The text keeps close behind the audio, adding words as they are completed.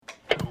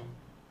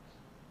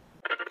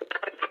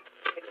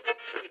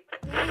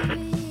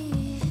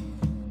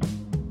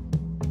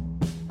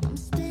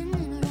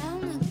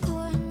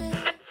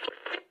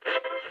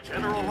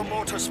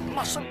Optimus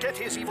mustn't get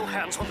his evil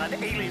hands on that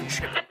alien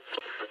ship.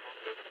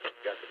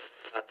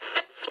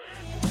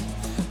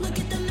 Look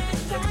at the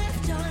mess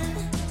I've done.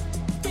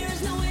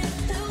 There's nowhere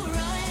to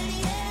run.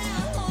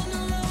 Yeah, all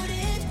my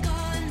loaded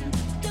gun.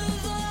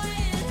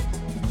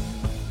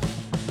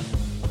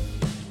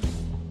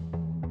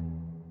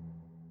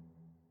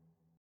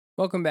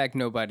 Welcome back,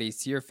 nobodies,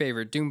 to your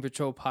favorite Doom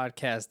Patrol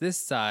podcast this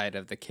side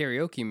of the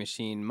karaoke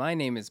machine. My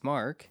name is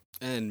Mark.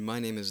 And my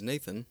name is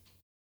Nathan.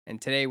 And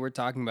today we're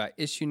talking about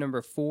issue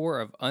number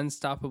 4 of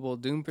Unstoppable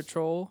Doom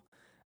Patrol.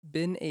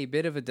 Been a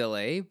bit of a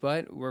delay,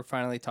 but we're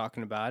finally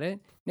talking about it.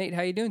 Nate,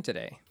 how you doing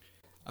today?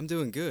 I'm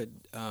doing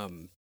good.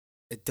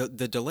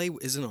 The delay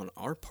isn't on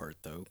our part,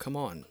 though. Come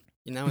on.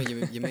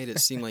 You made it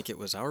seem like it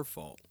was our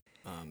fault.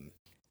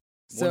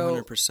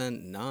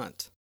 100%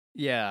 not.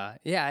 Yeah,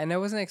 and I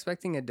wasn't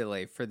expecting a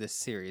delay for this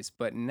series,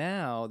 but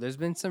now there's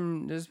been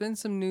some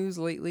news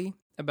lately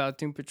about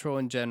Doom Patrol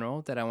in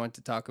general that I want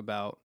to talk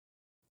about.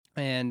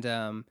 And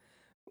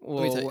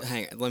let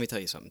me tell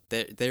you something.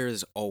 There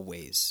is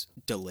always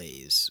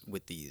delays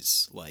with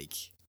these like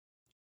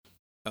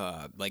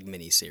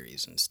mini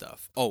series and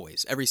stuff.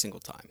 Always, every single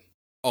time.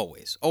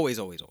 Always.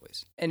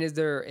 And is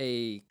there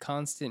a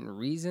constant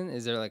reason?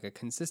 Is there like a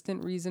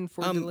consistent reason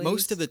for delays?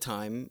 Most of the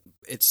time,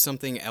 it's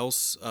something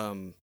else.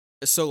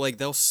 So like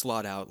they'll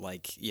slot out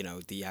like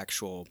the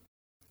actual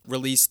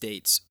release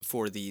dates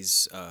for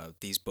these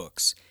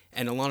books,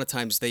 and a lot of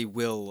times they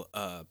will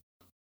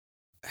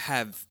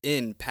have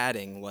in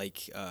padding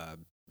like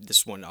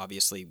this one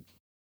obviously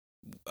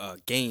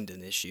gained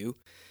an issue.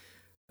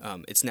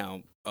 It's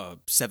now a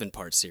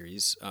 7-part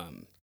series.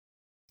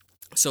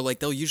 So like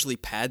they'll usually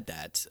pad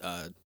that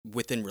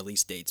within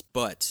release dates,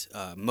 but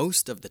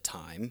most of the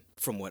time,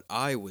 from what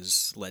I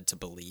was led to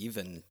believe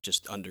and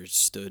just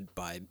understood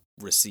by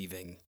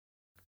receiving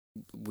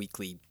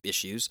weekly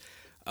issues,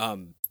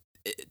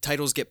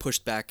 titles get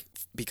pushed back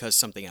because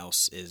something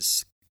else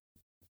is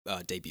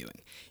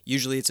debuting.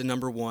 Usually it's a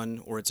number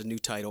 1, or it's a new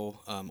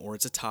title, or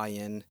it's a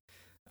tie-in,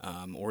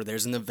 or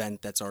there's an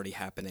event that's already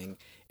happening.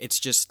 It's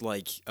just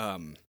like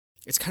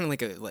it's kind of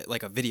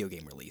like a video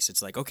game release.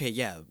 It's like, okay,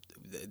 yeah,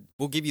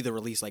 we'll give you the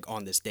release like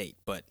on this date,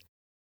 but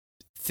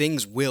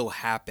things will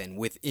happen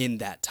within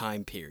that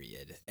time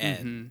period,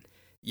 and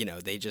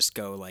they just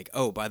go like,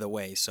 oh, by the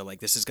way, so like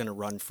this is going to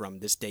run from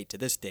this date to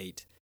this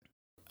date,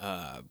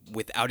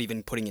 without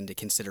even putting into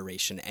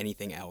consideration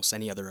anything else,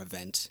 any other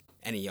event,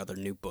 any other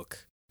new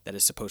book that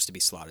is supposed to be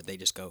slotted. They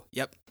just go,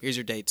 yep, here's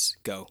your dates,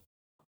 go.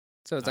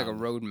 So it's like a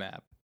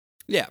roadmap.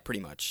 Yeah, pretty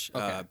much.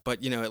 Okay.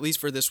 But, at least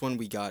for this one,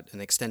 we got an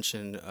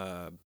extension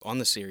on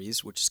the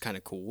series, which is kind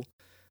of cool.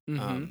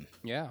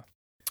 Yeah.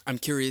 I'm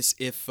curious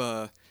if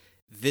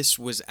this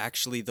was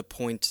actually the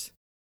point,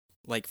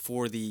 like,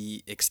 for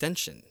the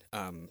extension.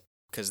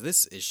 Because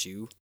this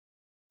issue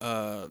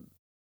had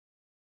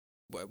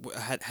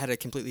a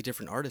completely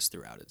different artist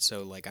throughout it.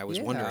 So, like, I was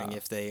wondering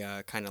if they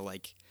kind of,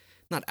 like,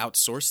 not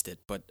outsourced it,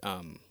 but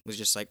was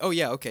just like, oh,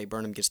 yeah, okay,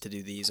 Burnham gets to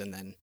do these, and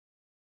then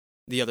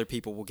the other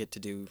people will get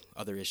to do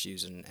other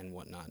issues and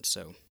whatnot.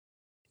 So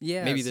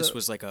yeah, maybe this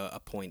was like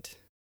a point.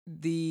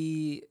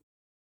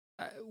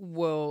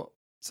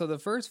 So the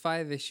first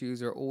 5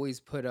 issues are always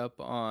put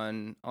up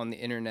on the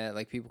internet.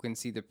 Like people can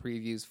see the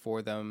previews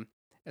for them,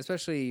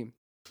 especially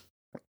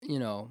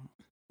 1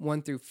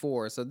 through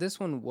 4. So this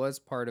one was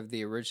part of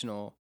the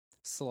original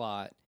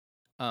slot,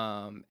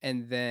 and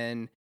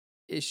then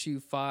issue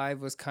 5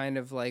 was kind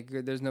of like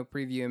there's no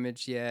preview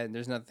image yet.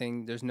 There's no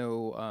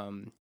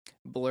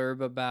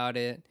blurb about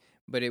it,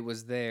 but it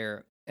was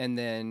there. And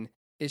then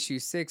issue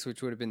 6,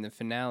 which would have been the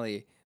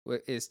finale,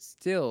 is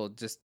still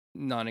just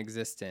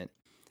non-existent.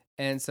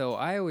 And so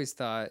I always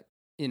thought,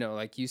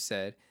 like you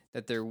said,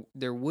 that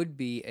there would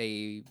be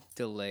a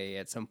delay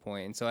at some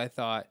point. And so I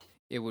thought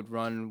it would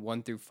run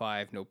 1 through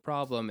 5, no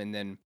problem. And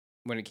then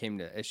when it came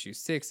to issue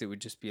 6, it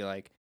would just be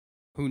like,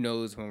 who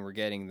knows when we're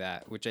getting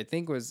that, which I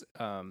think was,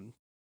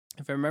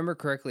 if I remember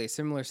correctly, a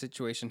similar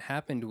situation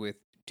happened with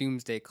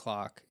Doomsday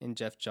Clock and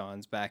Jeff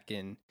Johns back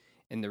in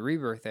the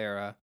Rebirth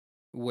era,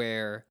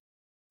 where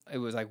it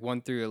was like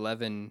 1 through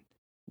 11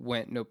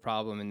 went no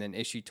problem, and then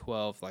issue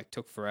 12 like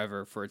took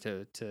forever for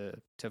it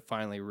to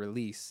finally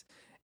release.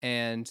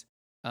 And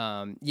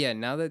now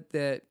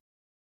that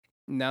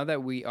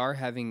we are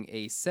having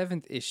a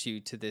 7th issue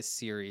to this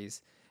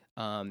series,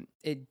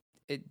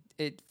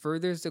 it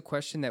furthers the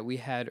question that we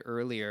had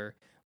earlier,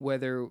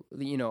 whether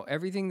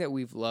everything that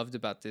we've loved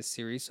about this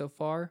series so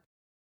far,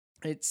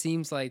 it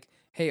seems like,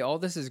 hey, all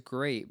this is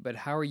great, but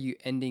how are you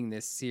ending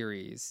this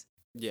series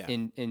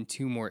in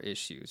 2 more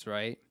issues,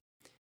 right?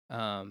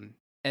 And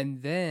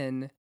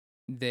then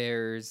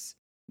there's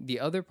the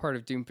other part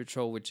of Doom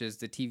Patrol, which is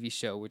the TV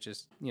show, which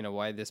is,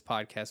 why this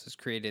podcast was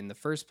created in the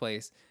first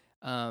place.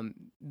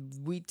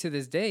 We, to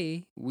this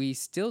day, we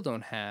still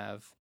don't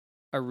have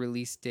a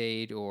release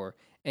date or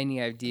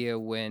any idea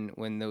when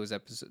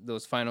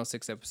those final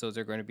 6 episodes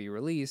are going to be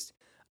released.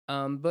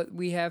 But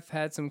we have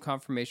had some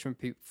confirmation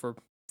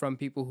from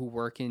people who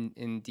work in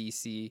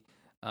DC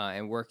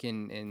and work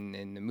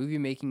in the movie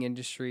making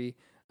industry,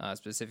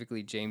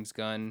 specifically James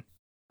Gunn.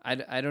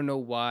 I don't know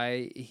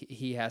why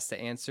he has to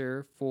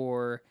answer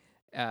for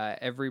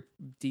every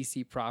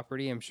DC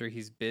property. I'm sure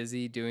he's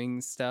busy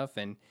doing stuff,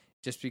 and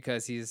just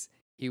because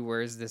he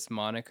wears this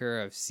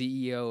moniker of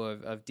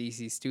CEO of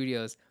DC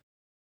Studios,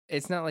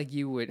 it's not like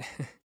you would.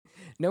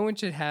 No one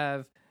should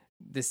have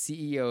the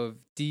CEO of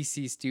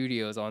DC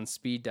Studios on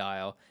speed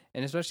dial,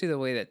 and especially the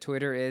way that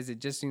Twitter is, it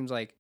just seems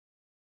like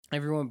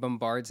everyone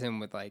bombards him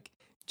with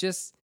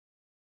just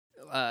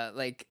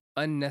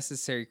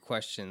unnecessary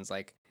questions,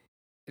 like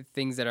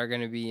things that are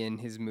going to be in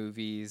his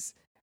movies,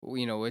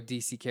 what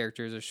DC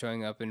characters are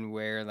showing up and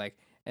where,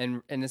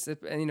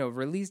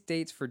 release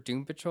dates for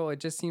Doom Patrol. It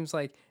just seems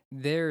like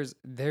there's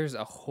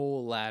a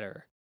whole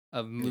ladder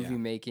of movie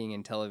making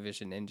and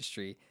television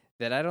industry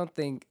that I don't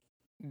think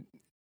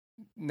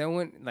no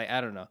one, I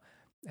don't know.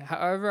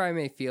 However I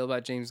may feel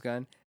about James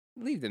Gunn,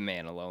 leave the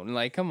man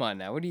alone. Come on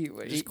now.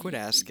 Just quit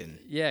asking.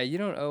 Yeah, you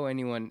don't owe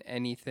anyone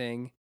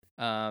anything.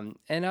 And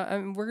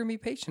we're gonna be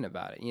patient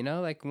about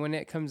it. When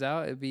it comes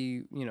out, it'll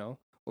be,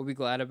 we'll be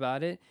glad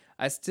about it.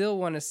 I still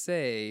want to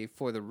say,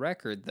 for the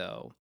record,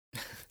 though,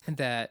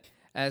 that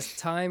as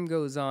time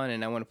goes on,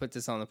 and I want to put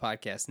this on the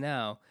podcast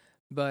now,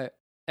 but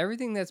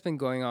everything that's been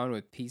going on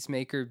with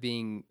Peacemaker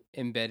being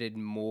embedded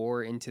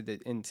more into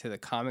the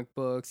comic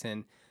books,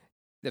 and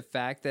the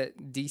fact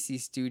that DC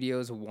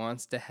Studios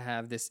wants to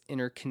have this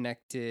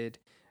interconnected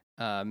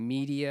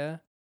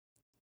media,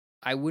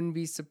 I wouldn't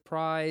be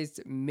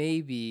surprised,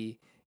 maybe,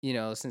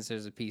 since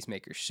there's a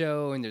Peacemaker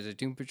show and there's a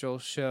Doom Patrol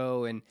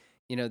show, and,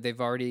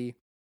 they've already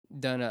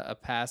done a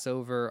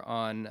passover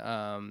on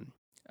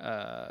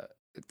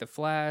The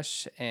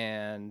Flash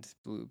and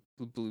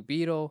Blue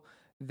Beetle,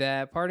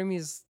 that part of me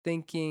is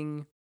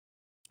thinking,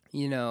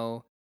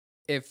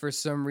 if for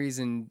some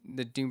reason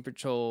the Doom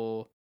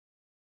Patrol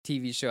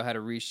TV show had a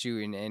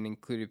reshoot and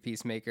included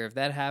Peacemaker, if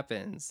that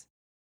happens,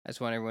 I just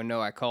want everyone to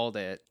know I called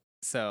it.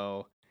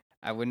 So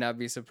I would not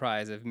be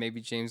surprised if maybe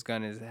James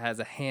Gunn has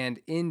a hand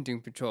in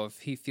Doom Patrol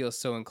if he feels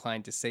so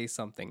inclined to say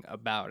something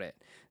about it.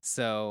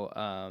 So,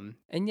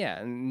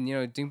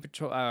 Doom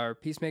Patrol, our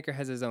Peacemaker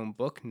has his own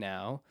book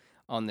now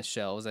on the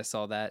shelves. I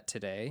saw that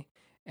today.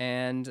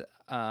 And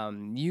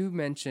you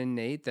mentioned,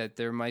 Nate, that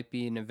there might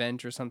be an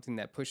event or something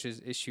that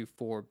pushes issue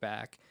 4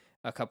 back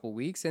a couple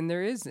weeks, and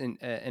there is an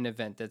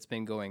event that's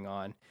been going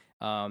on.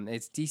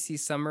 It's DC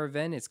summer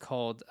event. It's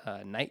called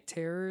Night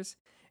Terrors,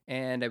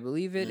 and I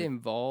believe it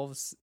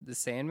involves the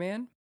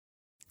Sandman,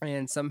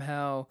 and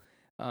somehow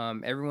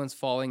everyone's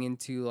falling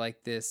into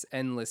this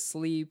endless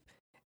sleep,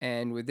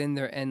 and within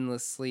their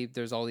endless sleep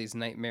there's all these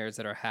nightmares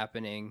that are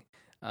happening,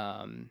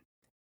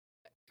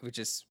 which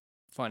is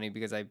funny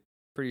because I'm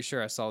pretty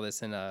sure I saw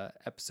this in a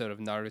episode of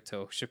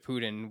Naruto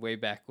Shippuden way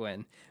back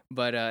when.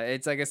 But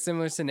it's a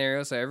similar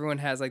scenario. So everyone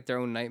has their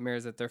own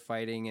nightmares that they're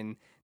fighting, and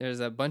there's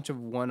a bunch of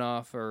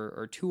one-off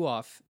or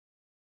two-off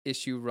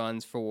issue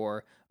runs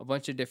for a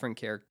bunch of different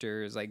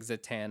characters like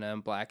Zatanna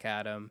and Black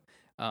Adam.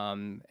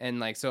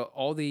 So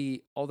all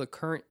the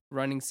current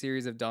running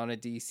series of Dawn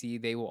of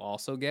DC, they will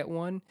also get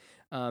one.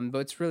 But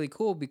it's really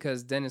cool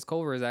because Dennis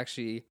Culver is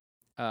actually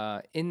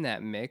in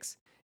that mix.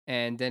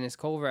 And Dennis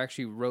Culver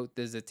actually wrote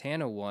the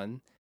Zatanna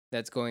one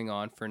that's going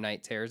on for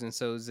Night Terrors. And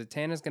so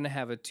Zatanna's going to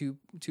have a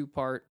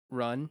two-part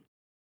run.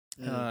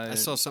 I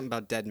saw something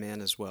about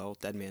Deadman as well.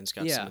 Deadman's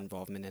got some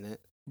involvement in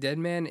it.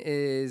 Deadman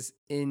is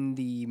in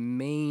the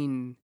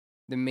main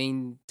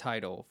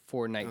title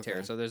for Night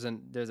Terrors. So there's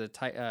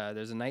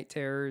a Night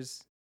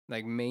Terrors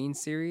main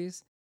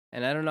series,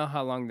 and I don't know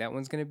how long that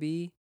one's going to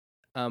be.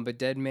 But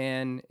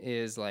Deadman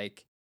is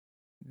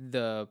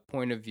the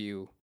point of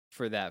view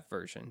for that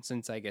version,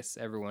 since I guess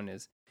everyone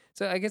is.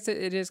 So I guess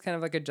it is kind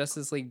of like a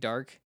Justice League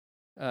Dark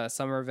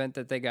summer event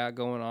that they got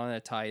going on,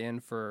 a tie-in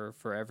for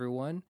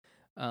everyone.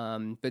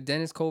 But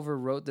Dennis Culver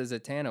wrote the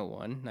Zatanna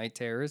one, Night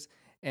Terrors,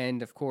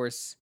 and of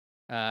course,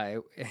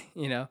 got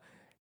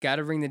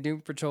to bring the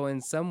Doom Patrol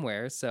in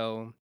somewhere.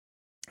 So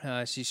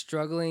she's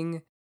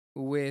struggling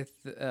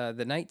with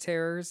the Night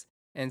Terrors,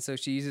 and so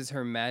she uses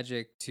her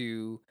magic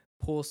to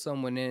pull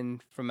someone in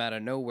from out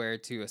of nowhere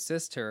to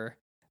assist her,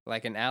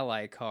 like an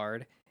ally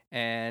card.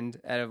 And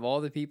out of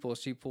all the people,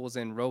 she pulls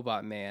in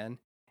Robot Man,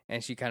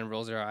 and she kind of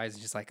rolls her eyes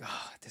and she's like,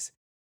 "Oh, this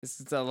is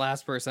the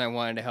last person I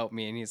wanted to help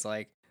me." And he's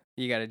like,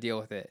 "You got to deal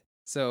with it."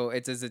 So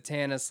it's a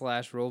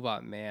Zatanna /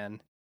 Robot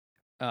Man,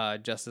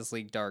 Justice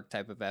League Dark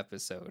type of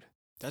episode.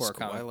 That's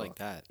cool. I like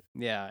that.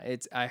 Yeah,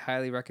 I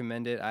highly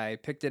recommend it. I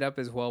picked it up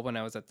as well when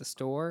I was at the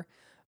store.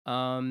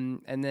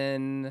 And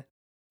then,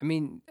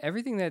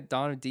 everything that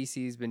Dawn of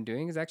DC has been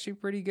doing is actually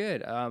pretty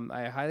good.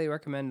 I highly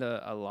recommend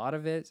a lot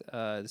of it.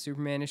 The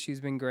Superman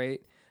issue's been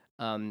great.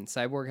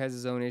 Cyborg has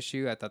his own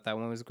issue. I thought that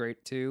one was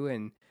great too.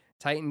 And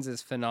Titans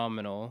is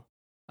phenomenal.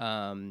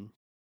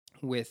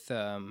 With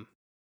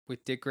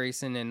Dick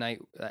Grayson and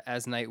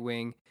as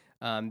Nightwing.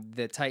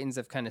 The Titans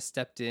have kind of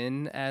stepped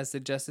in as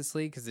the Justice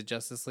League because the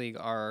Justice League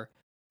are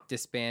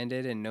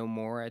disbanded and no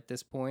more at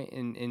this point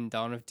in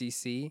Dawn of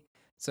DC.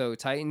 So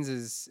Titans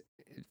is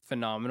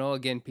phenomenal.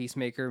 Again,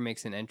 Peacemaker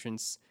makes an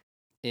entrance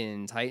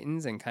in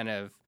Titans and kind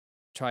of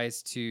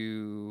tries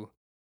to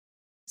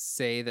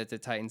say that the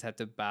Titans have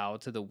to bow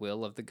to the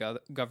will of the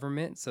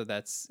government. So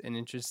that's an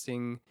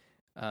interesting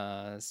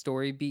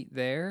story beat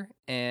there.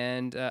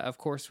 And of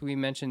course, we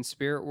mentioned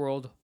Spirit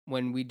World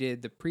when we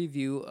did the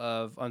preview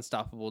of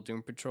Unstoppable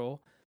Doom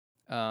Patrol.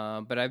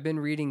 But I've been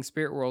reading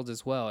Spirit World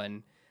as well,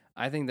 and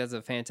I think that's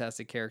a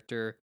fantastic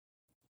character.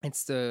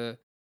 It's a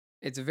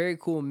very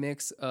cool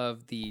mix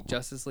of the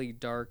Justice League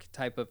Dark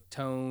type of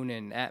tone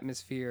and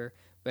atmosphere,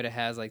 but it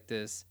has like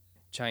this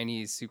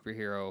Chinese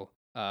superhero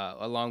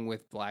along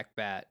with Black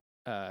Bat,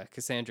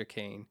 Cassandra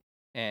Cain,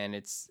 and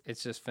it's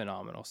just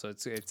phenomenal. So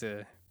it's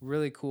a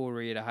really cool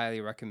read. I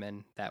highly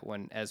recommend that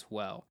one as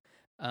well.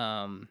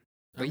 I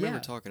remember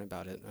talking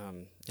about it.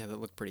 Yeah, that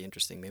looked pretty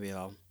interesting. Maybe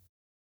I'll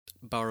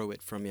borrow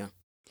it from you.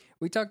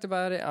 We talked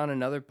about it on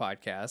another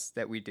podcast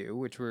that we do,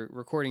 which we're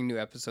recording new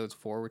episodes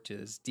for, which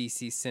is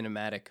DC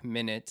Cinematic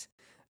Minute.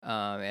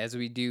 As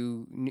we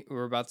do,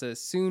 we're about to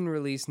soon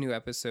release new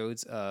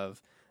episodes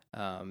of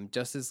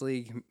Justice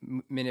League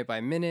Minute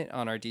by Minute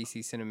on our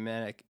DC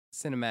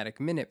Cinematic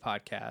Minute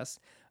podcast.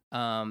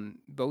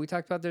 But we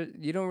talked about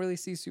you don't really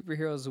see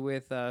superheroes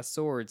with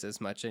swords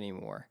as much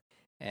anymore.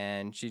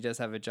 And she does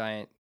have a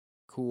giant,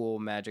 cool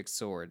magic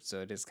sword,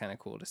 so it is kind of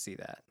cool to see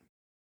that.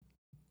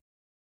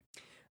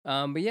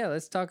 But yeah,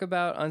 let's talk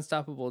about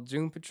Unstoppable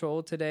Doom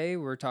Patrol today.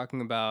 We're talking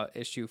about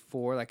issue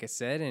 4, like I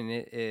said, and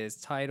it is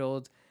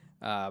titled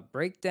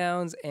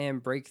Breakdowns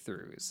and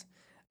Breakthroughs.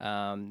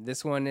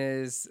 This one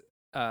is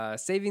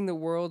saving the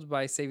world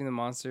by saving the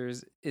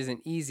monsters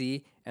isn't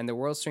easy, and the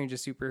world's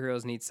strangest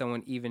superheroes need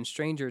someone even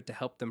stranger to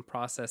help them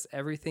process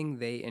everything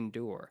they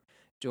endure.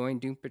 Join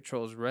Doom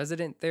Patrol's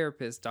resident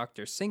therapist,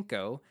 Dr.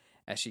 Cinco,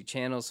 as she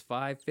channels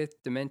 5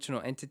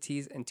 fifth-dimensional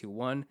entities into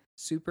one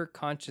super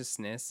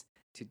consciousness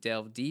to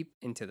delve deep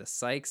into the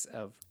psyches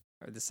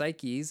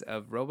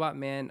of Robot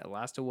Man,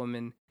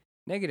 Elasti-Woman,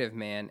 Negative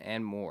Man,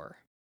 and more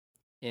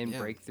in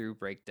Breakthrough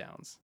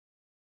Breakdowns.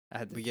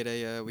 We get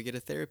a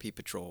therapy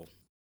patrol,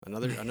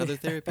 another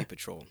therapy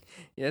patrol.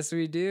 Yes,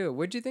 we do.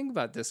 What'd you think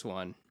about this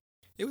one?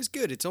 It was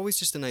good. It's always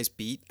just a nice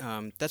beat.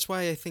 That's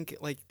why I think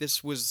like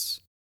this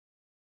was.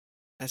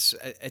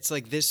 It's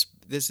like this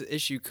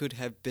issue could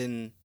have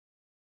been.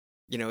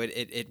 You know,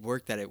 it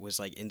worked that it was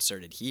like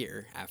inserted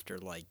here after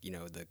like, you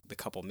know, the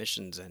couple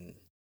missions and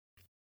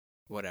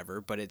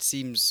whatever, but it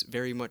seems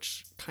very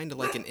much kind of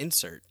like an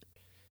insert.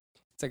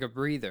 It's like a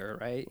breather,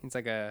 right? It's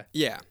like a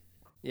yeah.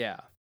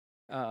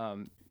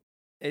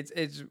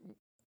 It's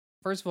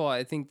first of all,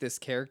 I think this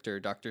character,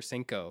 Dr.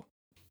 Cinco,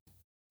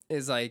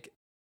 is like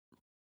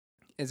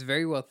it's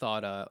very well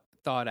thought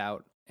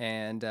out,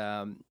 and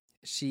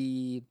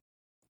she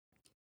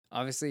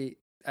obviously.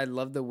 I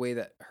love the way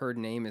that her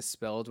name is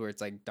spelled, where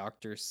it's like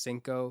Dr.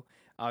 Cinco,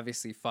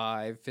 obviously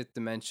 5, fifth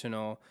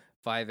dimensional,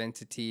 5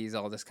 entities,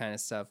 all this kind of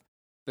stuff.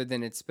 But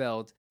then it's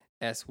spelled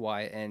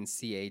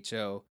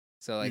Syncho.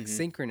 So like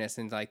synchronous,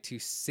 and like to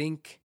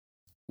sync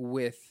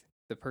with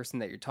the person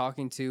that you're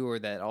talking to, or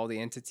that all the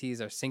entities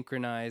are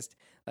synchronized,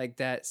 like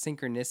that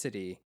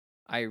synchronicity.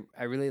 I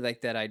really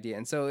like that idea.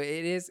 And so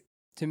it is,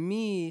 to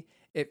me,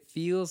 it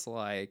feels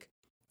like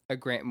a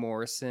Grant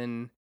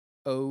Morrison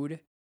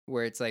ode,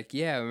 where it's like,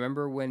 yeah,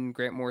 remember when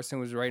Grant Morrison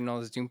was writing all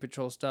this Doom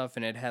Patrol stuff,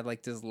 and it had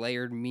like this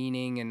layered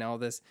meaning and all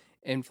this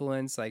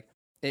influence? Like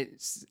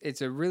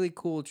it's a really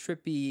cool,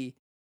 trippy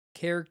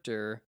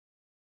character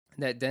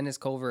that Dennis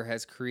Culver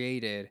has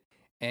created.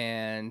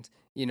 And,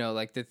 you know,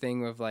 like the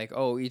thing of like,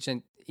 oh, each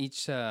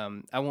I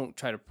won't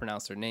try to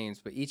pronounce their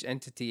names, but each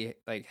entity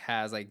like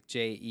has like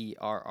Jerry,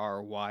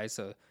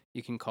 so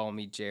you can call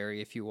me Jerry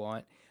if you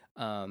want.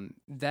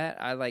 That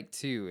I like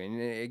too.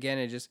 And again,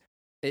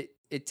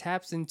 it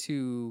taps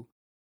into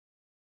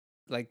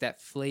like that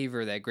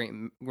flavor that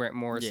Grant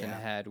Morrison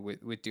had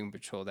with Doom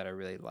Patrol that I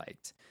really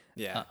liked.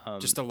 Yeah,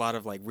 just a lot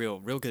of like real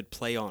good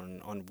play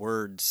on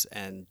words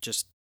and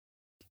just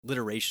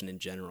alliteration in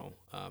general.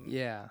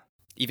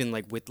 Even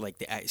like with like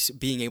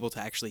being able to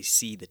actually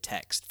see the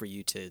text for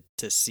you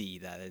to see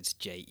that it's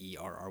Jerry.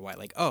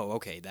 Like, oh,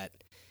 okay, that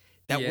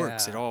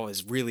works. It all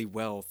is really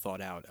well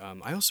thought out.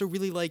 I also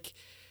really like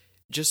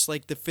just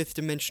like the fifth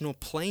dimensional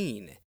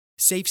plane.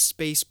 Safe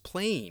space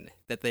plane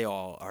that they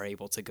all are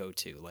able to go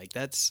to. Like,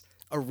 that's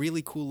a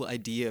really cool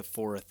idea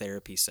for a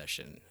therapy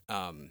session.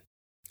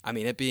 I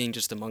mean, it being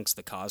just amongst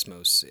the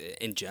cosmos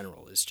in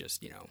general is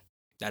just, you know,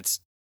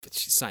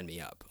 sign me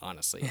up,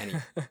 honestly,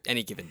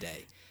 any given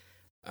day.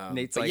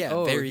 Nate's like,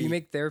 if you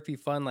make therapy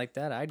fun like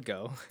that, I'd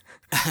go.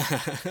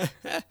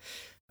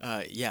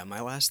 Yeah,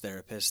 my last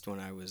therapist when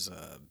I was,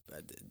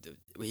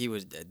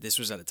 this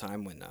was at a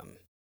time when,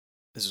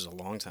 this was a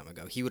long time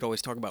ago. He would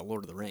always talk about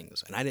Lord of the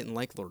Rings, and I didn't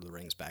like Lord of the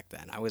Rings back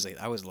then. I was a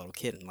little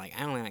kid, and like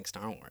I don't like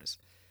Star Wars,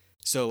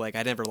 so like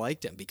I never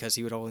liked him because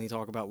he would only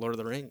talk about Lord of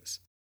the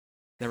Rings.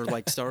 Never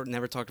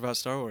talked about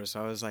Star Wars.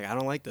 So I was like, I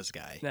don't like this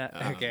guy.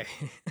 Okay.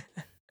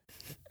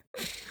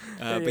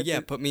 But yeah,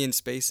 put me in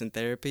space and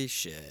therapy.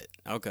 Shit,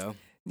 I'll go.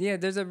 Yeah,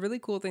 there's a really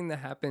cool thing that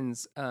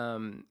happens.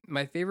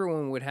 My favorite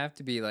one would have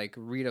to be like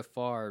Rita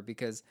Farr,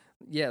 because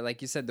yeah,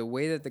 like you said, the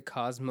way that the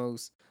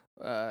cosmos,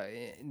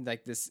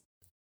 like this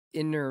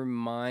inner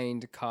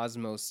mind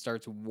cosmos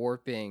starts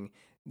warping.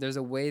 There's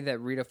a way that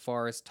Rita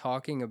Farr is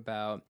talking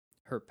about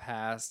her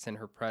past and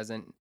her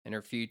present and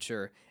her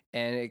future,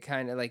 and it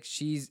kind of like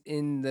she's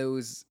in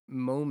those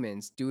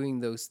moments doing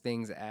those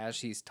things as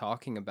she's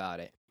talking about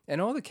it. And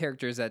all the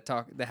characters that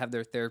have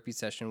their therapy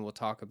session will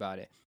talk about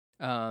it.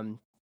 Um,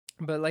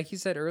 but like you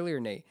said earlier,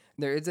 Nate,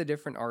 there is a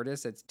different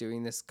artist that's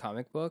doing this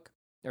comic book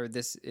or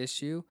this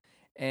issue,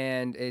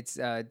 and it's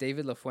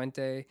David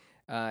LaFuente.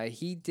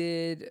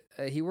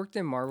 He worked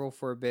in Marvel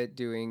for a bit,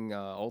 doing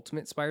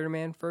Ultimate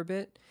Spider-Man for a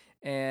bit,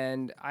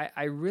 and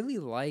I really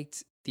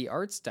liked the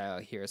art style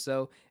here.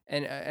 So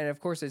and of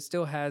course it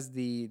still has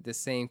the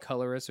same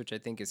colorist, which I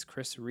think is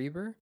Chris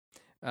Reber,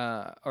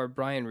 or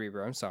Brian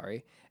Reber. I'm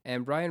sorry,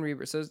 and Brian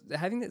Reber. So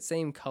having that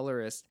same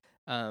colorist.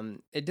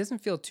 It doesn't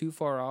feel too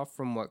far off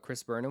from what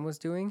Chris Burnham was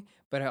doing,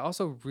 but I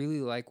also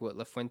really like what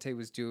LaFuente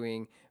was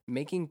doing,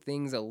 making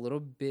things a little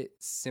bit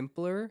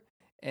simpler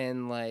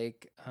and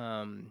like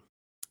uh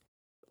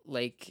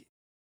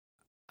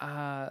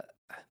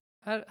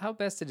how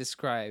best to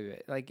describe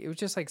it? Like it was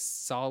just like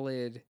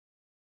solid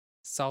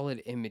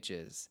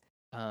images.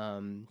 I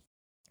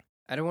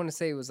don't want to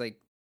say it was like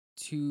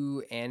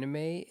too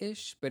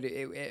anime-ish, but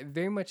it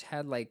very much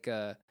had like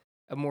a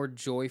more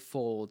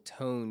joyful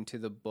tone to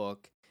the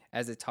book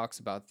as it talks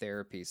about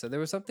therapy. So there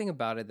was something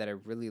about it that I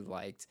really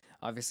liked.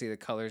 Obviously the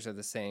colors are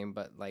the same,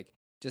 but like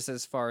just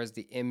as far as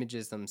the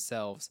images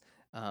themselves,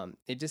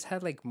 it just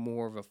had like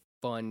more of a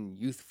fun,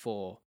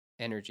 youthful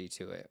energy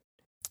to it.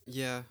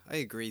 Yeah, I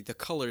agree. The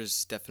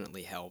colors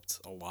definitely helped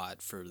a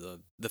lot for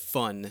the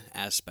fun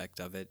aspect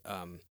of it.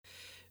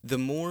 The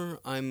more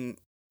I'm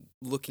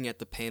looking at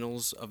the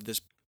panels of this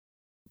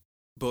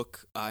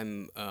book,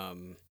 the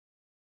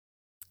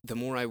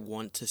more I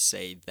want to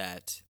say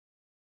that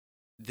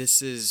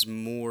this is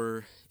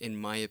more, in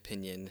my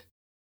opinion,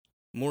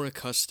 more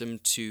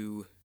accustomed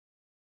to.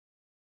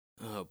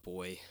 Oh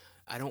boy,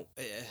 I don't.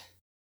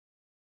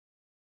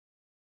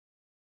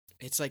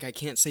 It's like I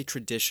can't say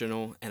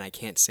traditional and I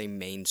can't say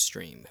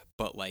mainstream,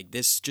 but like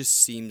this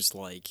just seems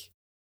like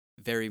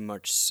very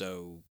much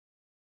so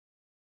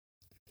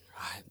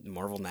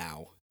Marvel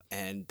Now.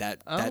 And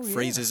that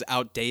phrase is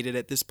outdated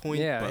at this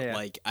point, but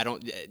like I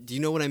don't. Do you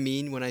know what I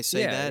mean when I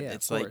say that? Yeah,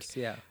 it's of like, course,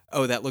 yeah.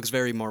 oh, that looks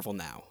very Marvel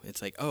Now.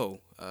 It's like,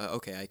 oh,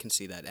 okay, I can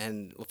see that.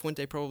 And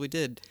LaFuente probably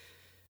did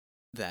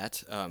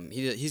that.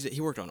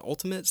 He worked on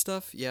Ultimate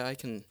stuff. Yeah, I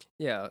can.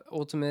 Yeah,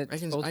 Ultimate I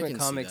can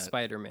Comic see that.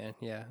 Spider-Man.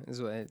 Yeah, is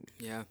what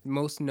Yeah.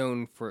 most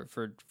known for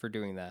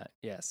doing that.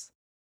 Yes.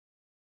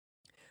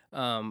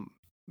 And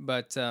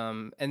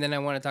then I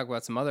want to talk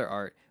about some other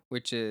art,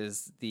 which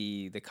is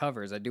the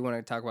covers. I do want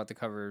to talk about the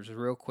covers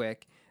real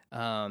quick,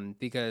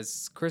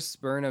 because Chris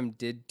Burnham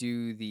did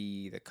do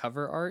the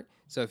cover art.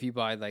 So if you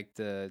buy like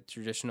the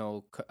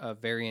traditional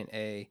variant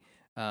A,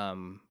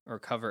 or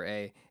cover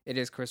A, it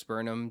is Chris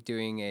Burnham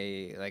doing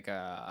a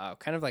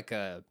kind of like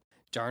a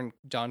John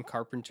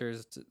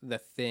Carpenter's The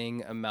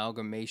Thing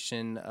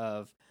amalgamation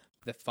of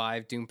the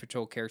 5 Doom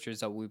Patrol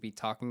characters that we'll be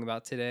talking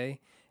about today.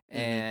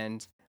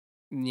 And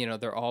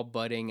they're all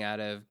budding out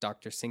of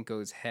Dr.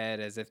 Cinco's head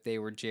as if they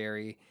were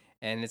Jerry,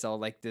 and it's all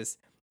like this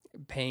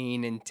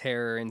pain and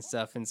terror and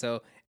stuff. And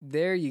so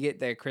there you get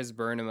that Chris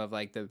Burnham of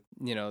like the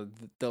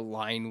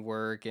line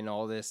work and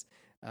all this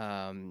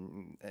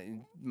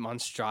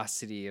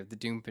monstrosity of the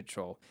Doom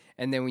Patrol.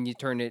 And then when you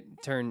turn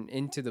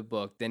into the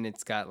book, then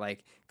it's got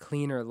like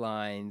cleaner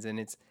lines, and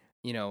it's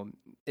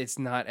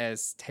not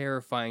as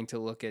terrifying to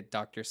look at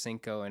Dr.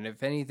 Cinco. And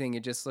if anything,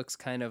 it just looks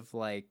kind of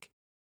like,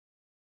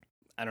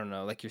 I don't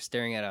know, like you're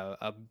staring at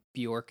a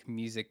Bjork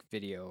music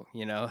video,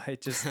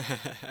 it just,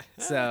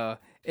 so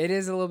it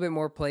is a little bit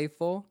more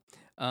playful.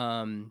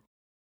 And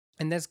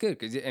that's good.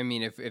 'Cause I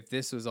mean, if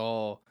this was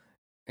all,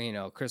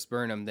 Chris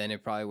Burnham, then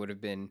it probably would have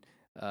been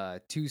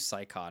too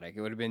psychotic.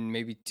 It would have been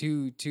maybe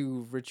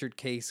too Richard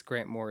Case,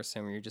 Grant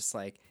Morrison, where you're just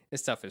like,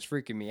 this stuff is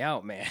freaking me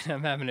out, man.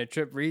 I'm having a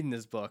trip reading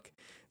this book.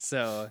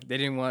 So they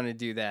didn't want to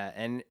do that.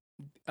 And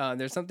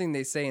there's something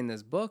they say in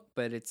this book,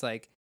 but it's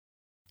like,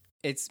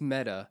 it's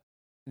meta,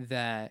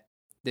 that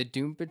the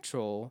Doom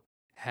Patrol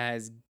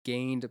has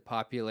gained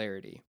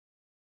popularity,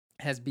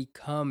 has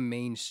become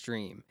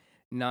mainstream,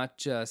 not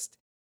just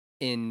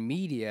in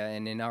media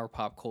and in our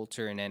pop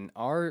culture and in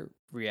our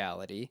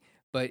reality,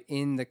 but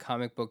in the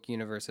comic book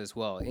universe as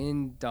well.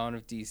 In Dawn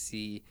of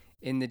DC,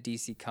 in the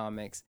DC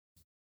Comics,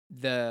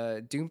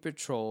 the Doom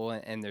Patrol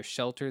and their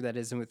shelter that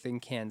is within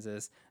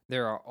Kansas,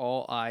 there are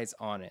all eyes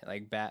on it,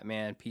 like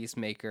Batman,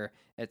 Peacemaker,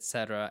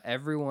 etc.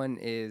 Everyone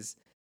is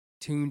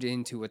tuned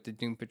into what the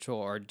Doom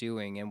Patrol are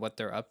doing and what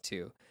they're up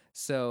to.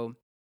 So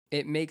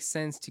it makes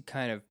sense to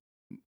kind of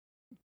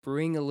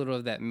bring a little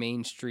of that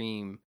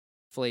mainstream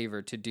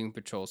flavor to Doom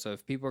Patrol. So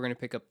if people are going to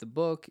pick up the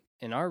book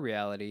in our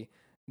reality,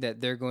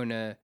 that they're going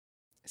to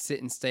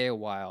sit and stay a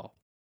while.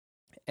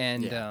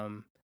 And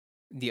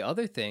the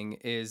other thing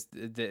is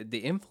the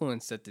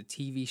influence that the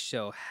TV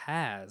show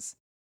has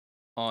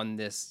on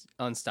this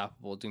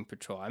unstoppable Doom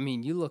Patrol. I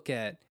mean, you look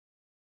at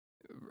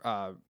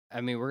we're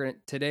gonna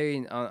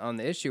today on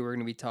the issue, we're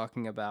gonna be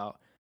talking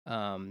about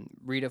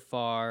Rita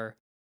Farr,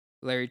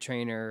 Larry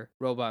Trainer,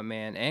 Robot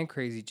Man, and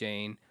Crazy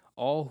Jane,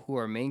 all who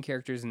are main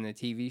characters in the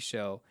TV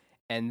show,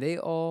 and they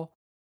all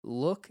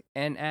look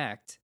and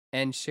act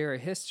and share a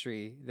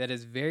history that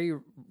is very,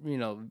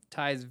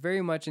 ties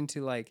very much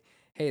into like,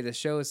 hey, the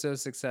show is so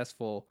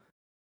successful,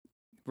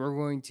 we're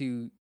going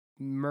to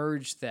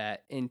merge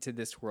that into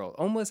this world,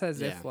 almost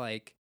as if Yeah.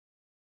 like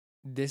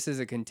this is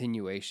a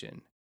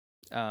continuation.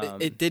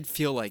 It did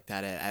feel like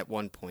that at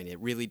one point. It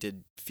really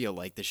did feel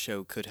like the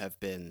show could have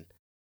been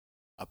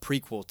a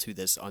prequel to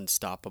this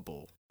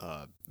Unstoppable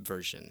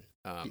version.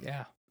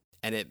 Yeah.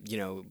 And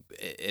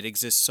it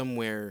exists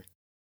somewhere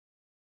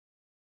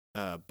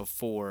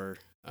before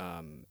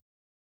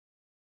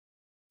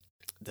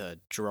the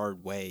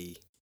Gerard Way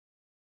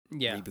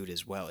Yeah. reboot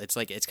as well. It's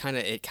like it kind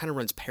of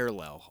runs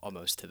parallel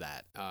almost to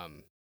that.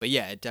 But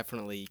yeah, it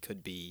definitely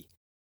could be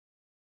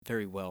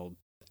very well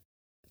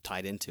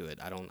tied into it.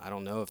 I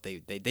don't know if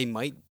they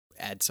might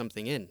add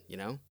something in,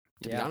 to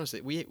be Yeah. honest.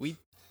 We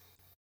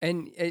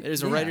And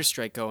there's a writer's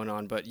strike going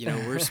on, but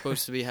we're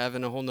supposed to be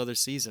having a whole nother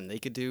season. They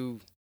could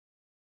do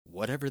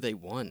whatever they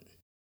want.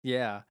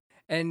 Yeah.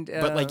 And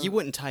But like you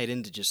wouldn't tie it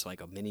into just like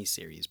a mini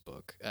series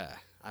book.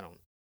 I don't.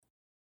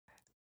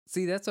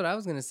 see, that's what I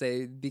was gonna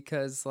say,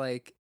 because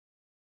like,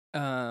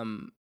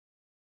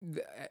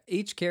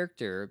 each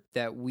character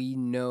that we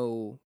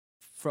know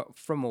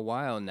from a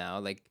while now,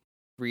 like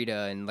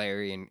Rita and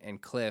Larry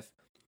and Cliff,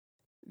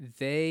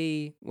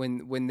 they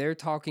when they're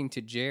talking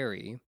to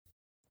Jerry,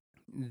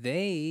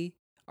 they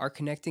are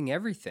connecting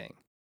everything.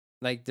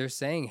 Like they're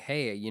saying,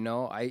 "Hey, I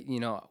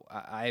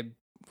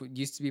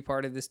used to be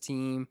part of this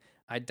team.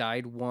 I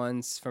died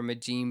once from a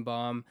gene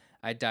bomb.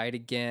 I died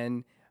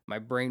again. My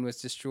brain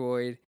was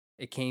destroyed.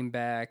 It came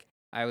back.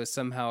 I was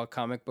somehow a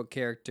comic book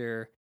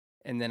character,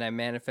 and then I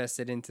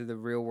manifested into the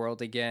real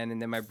world again,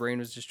 and then my brain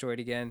was destroyed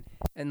again."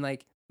 And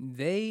like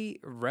they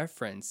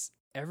reference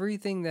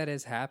everything that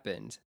has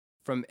happened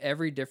from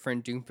every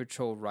different Doom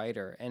Patrol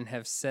writer and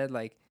have said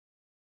like,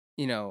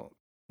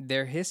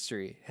 their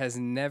history has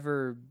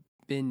never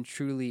been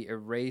truly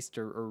erased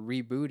or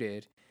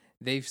rebooted.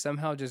 They've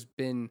somehow just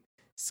been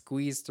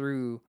squeezed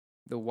through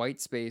the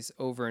white space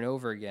over and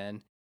over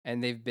again,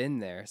 and they've been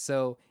there.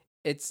 So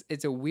it's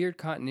a weird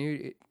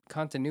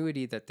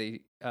continuity that they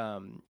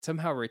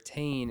somehow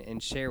retain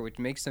and share, which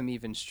makes them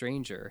even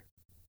stranger,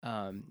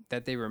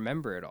 that they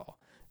remember it all.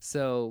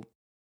 So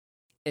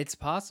it's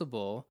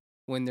possible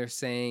when they're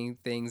saying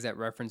things that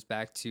reference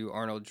back to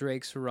Arnold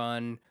Drake's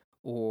run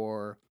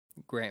or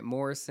Grant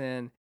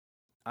Morrison,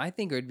 I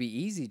think it would be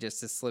easy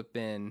just to slip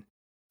in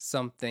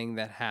something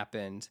that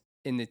happened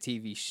in the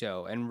TV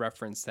show and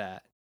reference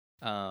that.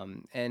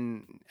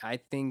 And I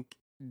think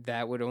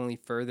that would only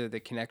further the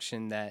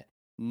connection that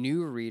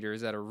new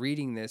readers that are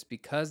reading this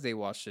because they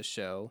watch the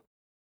show,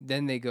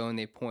 then they go and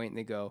they point and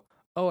they go,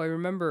 "Oh, I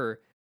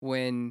remember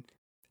when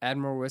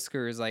Admiral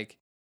Whiskers, like,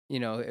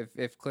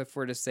 if Cliff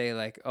were to say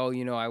like, oh,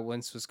 I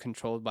once was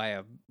controlled by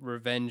a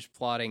revenge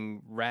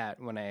plotting rat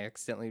when I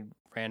accidentally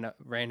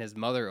ran his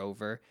mother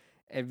over,"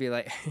 it'd be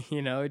like,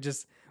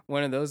 just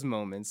one of those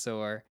moments.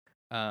 Or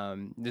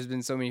there's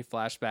been so many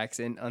flashbacks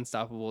in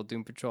Unstoppable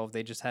Doom Patrol. If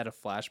they just had a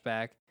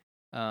flashback,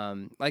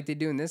 like they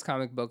do in this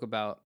comic book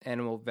about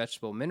Animal,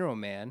 Vegetable, Mineral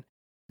Man,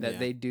 that Yeah.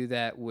 they do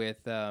that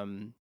with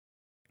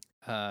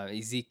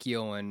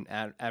Ezekiel and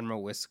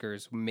Admiral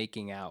Whiskers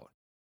making out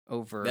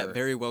over. That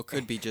very well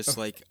could be just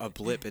like a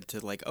blip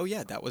into like, oh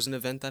yeah, that was an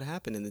event that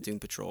happened in the Doom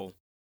Patrol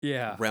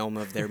yeah, realm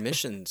of their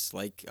missions,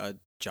 like a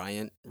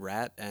giant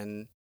rat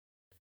and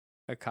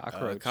a a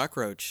cockroach.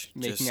 cockroach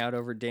Making just, out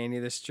over Danny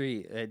the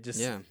Street.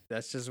 Yeah.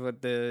 That's just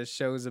what the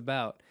show's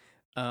about.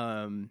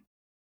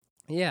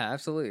 Yeah,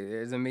 absolutely.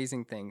 There's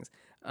amazing things.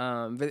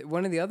 But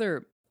one of the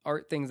other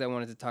art things I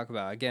wanted to talk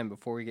about again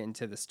before we get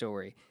into the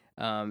story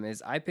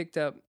is I picked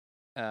up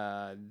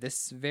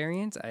this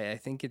variant. I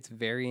think it's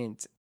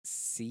variant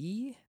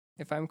C,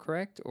 if I'm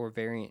correct, or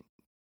variant.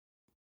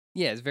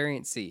 Yeah, it's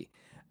variant C.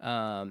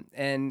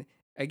 And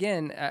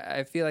again,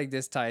 I feel like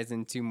this ties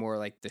into more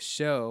like the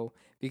show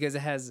because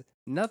it has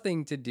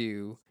nothing to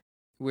do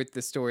with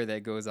the story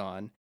that goes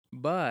on,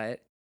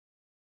 but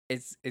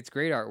it's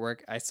great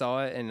artwork. I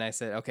saw it and I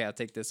said, okay, I'll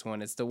take this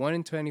one. It's the 1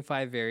 in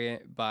 25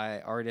 variant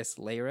by artist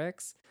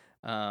Layrex.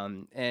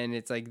 And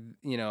it's like,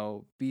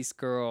 Beast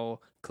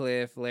Girl,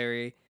 Cliff,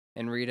 Larry,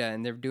 and Rita,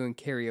 and they're doing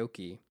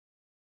karaoke.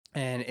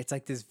 And it's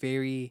like this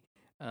very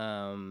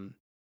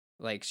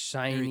like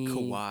shiny, very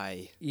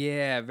kawaii.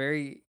 yeah,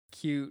 very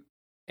cute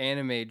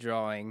anime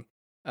drawing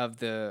of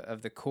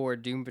the core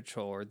Doom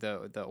Patrol, or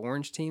the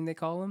orange team they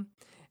call them.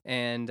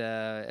 And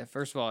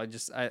first of all,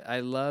 I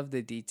love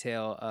the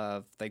detail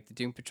of like the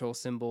Doom Patrol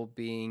symbol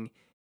being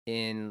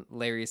in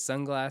Larry's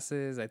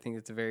sunglasses. I think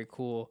it's a very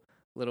cool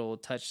little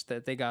touch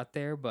that they got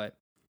there. But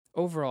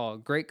overall,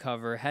 great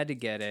cover. Had to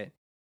get it.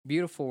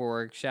 Beautiful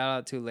work. Shout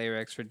out to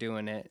Layrex for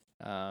doing it.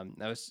 I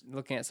was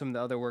looking at some of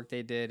the other work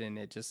they did, and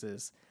it just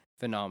is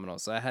phenomenal.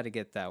 So I had to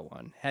get that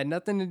one. Had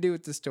nothing to do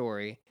with the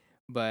story,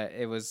 but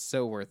it was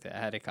so worth it. I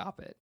had to cop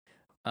it.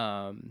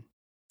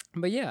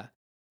 But yeah,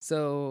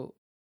 so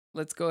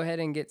let's go ahead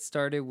and get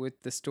started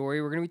with the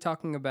story. We're going to be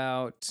talking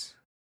about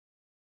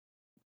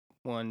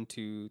 1,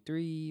 2,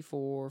 3,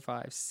 4,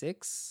 5,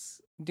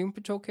 6 Doom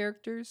Patrol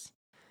characters.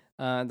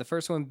 The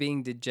first one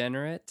being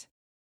Degenerate.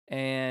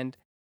 And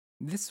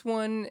this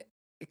one,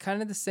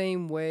 kind of the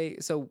same way.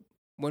 So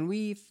when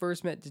we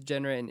first met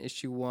Degenerate in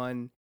issue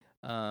 1,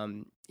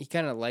 he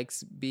kind of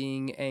likes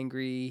being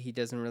angry. He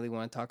doesn't really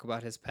want to talk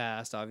about his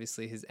past.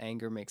 Obviously, his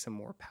anger makes him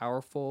more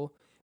powerful,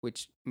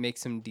 which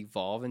makes him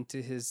devolve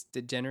into his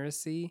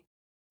degeneracy.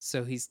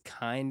 So he's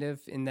kind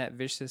of in that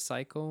vicious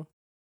cycle.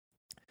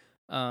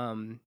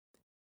 But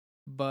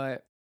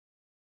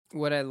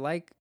what I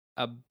like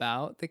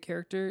about the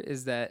character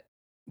is that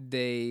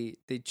they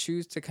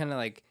choose to kind of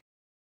like,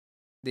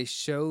 they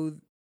show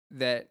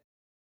that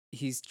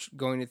he's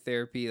going to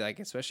therapy, like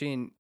especially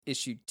in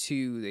issue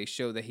 2, they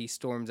show that he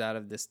storms out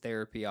of this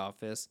therapy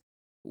office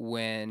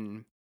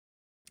when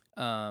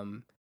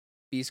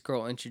Beast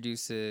Girl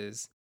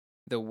introduces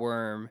the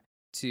worm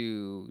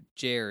to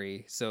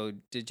Jerry. So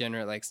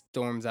Degenerate like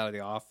storms out of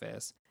the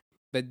office.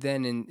 But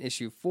then in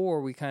issue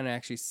 4, we kind of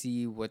actually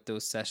see what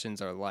those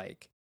sessions are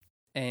like.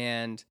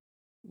 And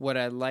what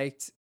I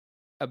liked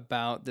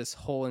about this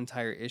whole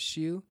entire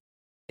issue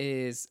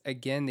is,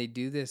 again, they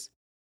do this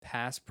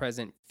past,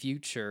 present,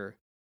 future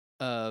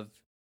of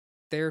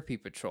Therapy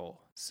Patrol.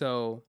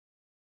 So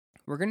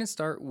we're going to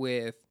start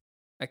with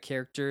a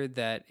character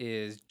that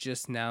is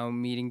just now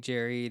meeting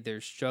Jerry.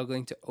 They're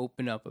struggling to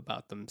open up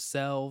about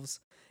themselves.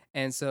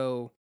 And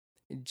so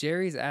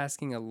Jerry's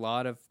asking a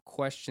lot of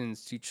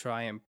questions to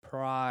try and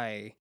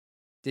pry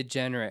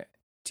Degenerate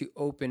to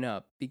open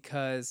up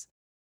because,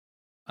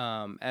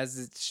 as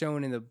it's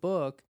shown in the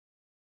book,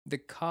 the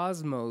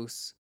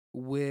cosmos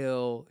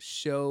will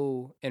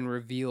show and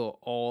reveal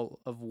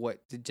all of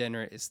what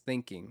Degenerate is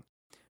thinking.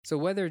 So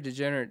whether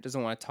Degenerate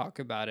doesn't want to talk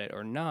about it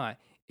or not,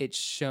 it's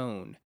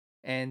shown.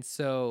 And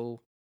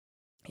so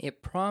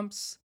it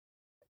prompts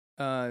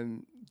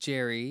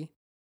Jerry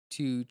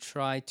to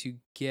try to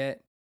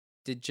get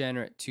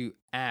Degenerate to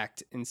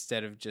act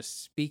instead of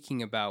just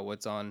speaking about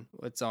what's on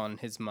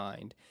his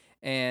mind.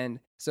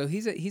 And so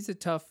he's a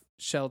tough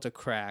shell to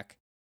crack.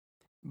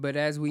 But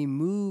as we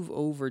move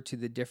over to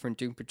the different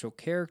Doom Patrol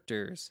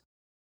characters,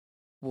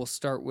 we'll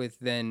start with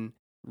then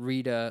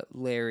Rita,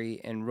 Larry,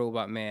 and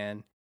Robot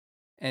Man,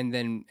 and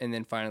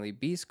then finally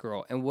Beast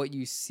Girl. And what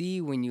you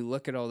see when you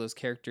look at all those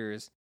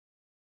characters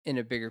in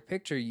a bigger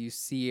picture, you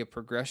see a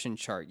progression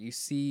chart. You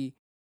see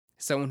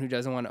someone who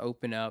doesn't want to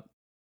open up,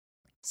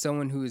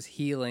 someone who is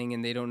healing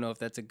and they don't know if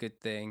that's a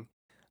good thing.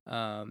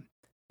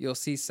 You'll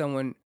see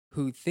someone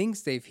who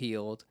thinks they've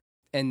healed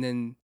and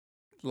then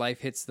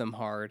life hits them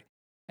hard.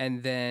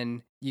 And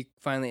then you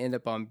finally end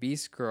up on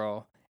Beast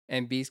Girl,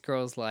 and Beast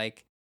Girl's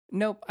like,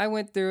 nope, I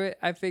went through it.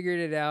 I figured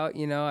it out.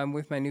 You know, I'm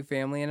with my new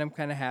family and I'm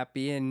kind of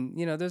happy. And,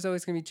 you know, there's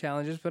always going to be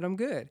challenges, but I'm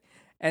good.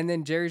 And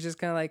then Jerry's just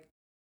kind of like,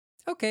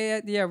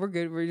 okay, yeah, we're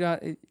good. We're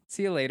not,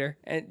 see you later.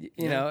 And,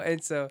 you know,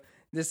 and so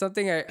there's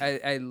something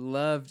I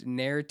loved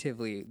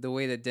narratively, the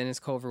way that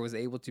Dennis Culver was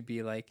able to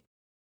be like,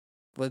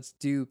 let's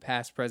do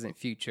past, present,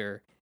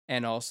 future,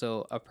 and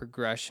also a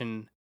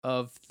progression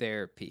of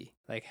therapy,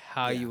 like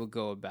how you will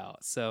go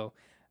about. So,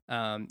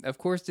 of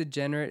course,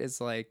 Degenerate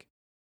is like,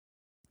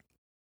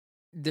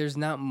 there's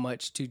not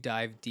much to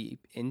dive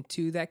deep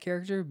into that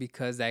character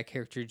because that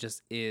character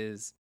just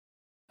is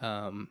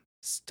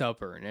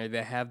stubborn, or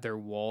they have their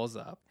walls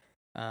up.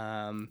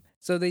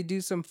 So they do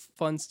some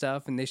fun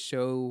stuff and they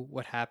show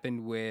what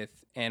happened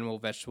with Animal,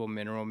 Vegetable,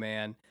 Mineral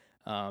Man,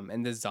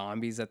 and the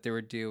zombies that they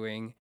were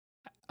doing.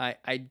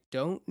 I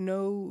don't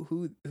know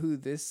who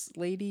this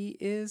lady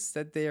is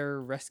that they're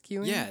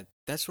rescuing. Yeah,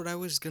 that's what I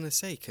was gonna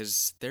say,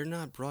 because they're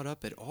not brought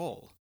up at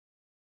all.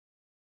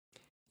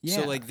 Yeah.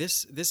 So like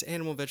this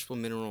Animal, Vegetable,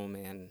 Mineral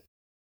Man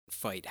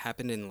fight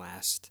happened in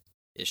last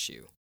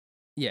issue.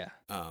 Yeah.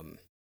 And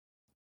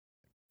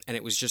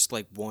it was just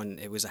like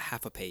it was a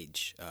half a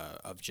page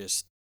of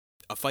just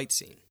a fight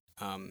scene.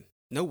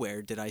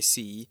 Nowhere did I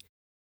see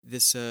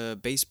this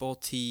baseball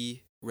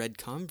tee red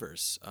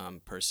Converse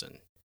person.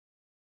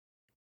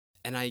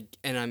 And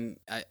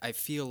I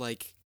feel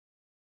like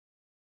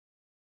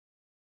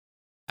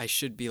I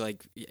should be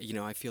like, you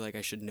know, I feel like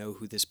I should know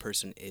who this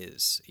person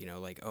is, you know,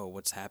 like, oh,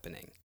 what's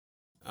happening?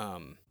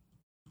 And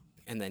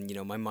then, you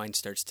know, my mind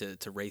starts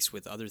to race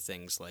with other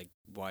things, like,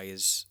 why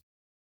is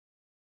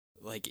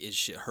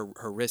she,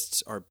 her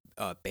wrists are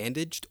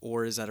bandaged,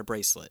 or is that a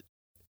bracelet?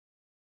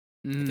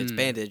 If it's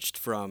bandaged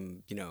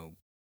from, you know,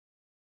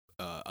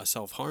 a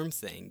self-harm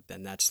thing,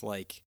 then that's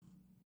like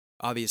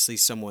obviously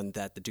someone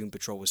that the Doom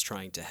Patrol was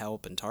trying to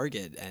help and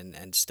target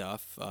and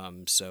stuff.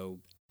 So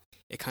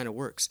it kind of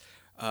works.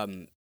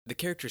 The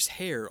character's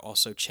hair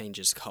also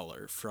changes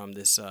color from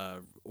this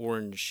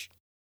orange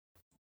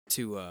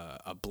to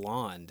a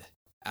blonde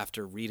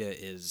after Rita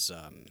is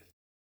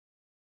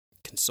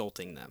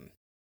consulting them.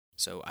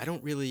 So I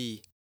don't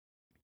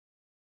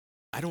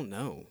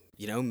know.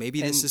 You know,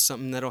 maybe this is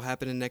something that'll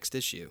happen in next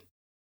issue.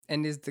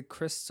 And is the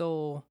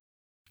crystal,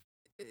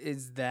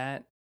 is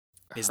that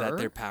Is that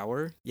their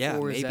power? Yeah,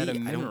 or maybe. is that a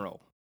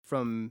mineral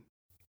from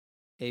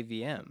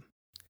AVM.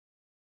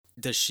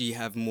 Does she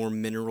have more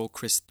mineral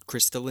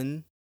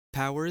crystalline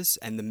powers,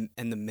 and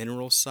the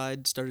mineral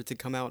side started to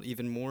come out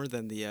even more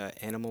than the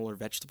animal or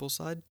vegetable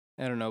side?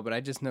 I don't know, but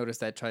I just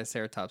noticed that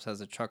Triceratops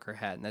has a trucker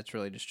hat, and that's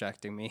really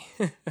distracting me.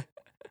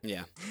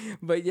 Yeah.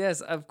 But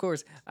yes, of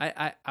course,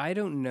 I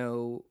don't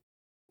know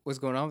what's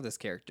going on with this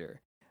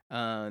character.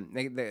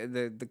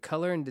 The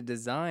color and the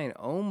design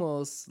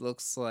almost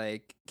looks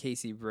like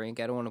Casey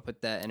Brink. I don't want to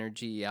put that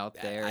energy out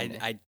there.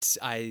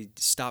 I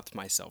stopped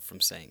myself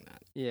from saying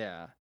that.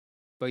 Yeah,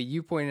 but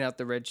you pointed out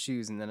the red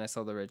shoes, and then I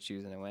saw the red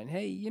shoes, and I went,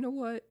 "Hey, you know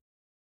what?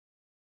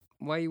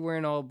 Why are you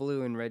wearing all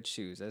blue and red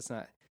shoes?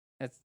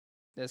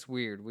 That's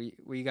weird.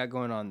 What you got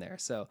going on there?"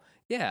 So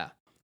yeah,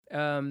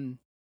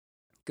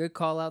 good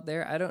call out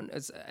there. I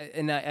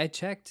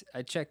checked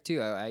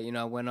too.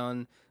 I went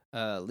on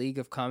League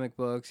of Comic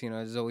Books.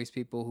 There's always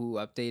people who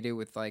update it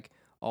with like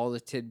all the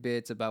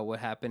tidbits about what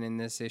happened in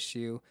this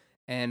issue,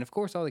 and of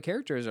course all the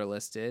characters are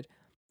listed.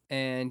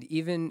 And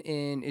even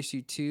in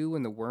issue 2,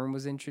 when the worm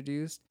was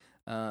introduced,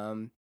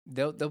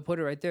 they'll put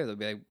it right there. They'll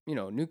be like,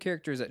 new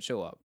characters that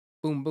show up,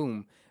 boom,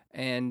 boom,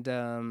 and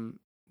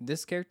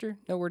this character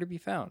nowhere to be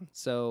found.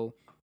 So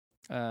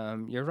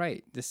you're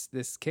right.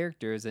 This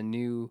character is a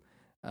new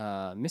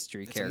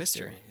mystery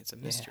character. It's a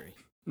mystery.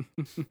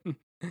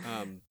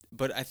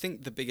 But I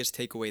think the biggest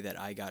takeaway that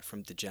I got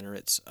from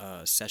Degenerate's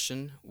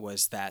session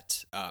was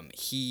that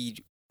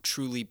he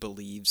truly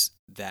believes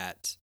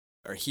that,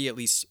 or he at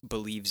least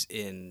believes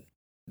in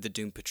the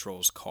Doom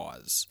Patrol's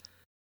cause.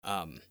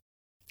 I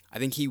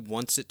think he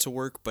wants it to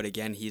work, but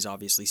again, he's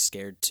obviously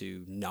scared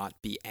to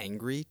not be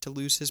angry to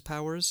lose his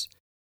powers.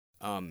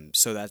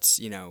 So that's,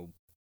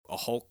 a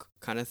Hulk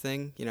kind of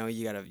thing.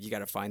 You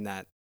gotta find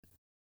that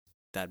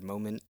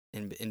moment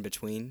in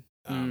between.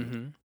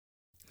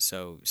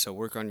 So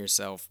work on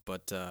yourself,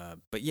 but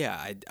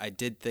yeah, I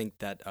did think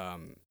that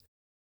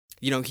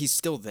he's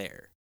still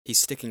there. He's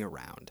sticking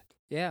around.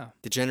 Yeah.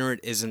 Degenerate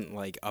isn't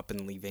like up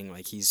and leaving.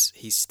 Like he's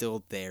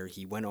still there.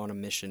 He went on a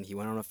mission. He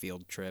went on a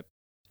field trip.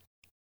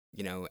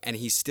 And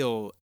he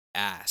still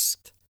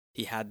asked.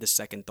 He had the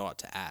second thought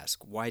to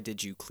ask, "Why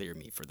did you clear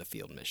me for the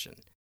field mission?"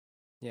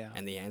 Yeah.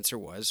 And the answer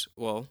was,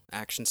 well,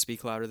 actions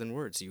speak louder than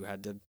words. You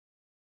had to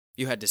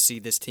see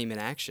this team in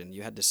action.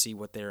 You had to see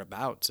what they're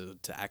about to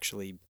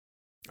actually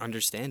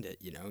understand it.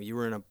 You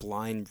were in a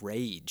blind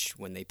rage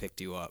when they picked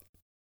you up.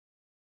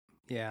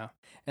 Yeah.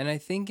 And I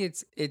think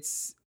it's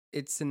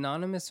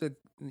synonymous with,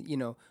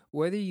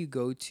 whether you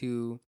go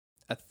to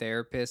a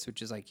therapist,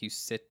 which is like you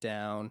sit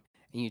down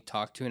and you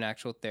talk to an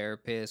actual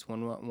therapist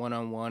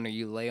one-on-one, or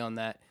you lay on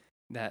that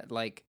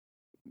like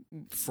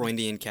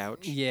Freudian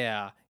couch.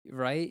 Yeah,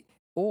 right?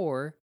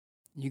 Or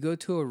you go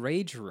to a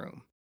rage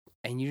room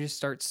and you just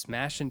start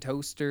smashing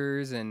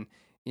toasters and,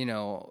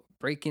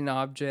 breaking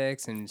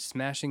objects and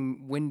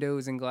smashing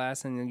windows and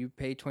glass, and then you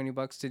pay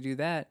 $20 to do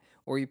that,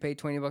 or you pay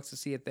 $20 to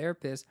see a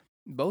therapist.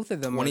 Both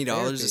of them $20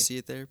 are to see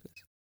a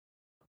therapist?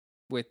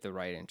 With the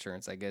right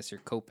insurance, I guess,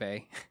 your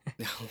copay.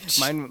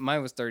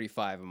 Mine was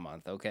 $35 a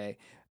month, okay?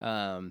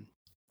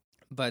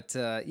 But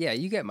yeah,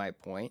 you get my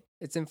point.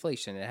 It's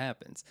inflation. It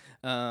happens.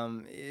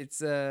 But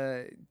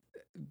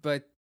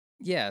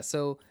yeah,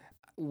 so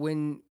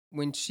when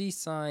she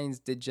signs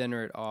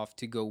Degenerate off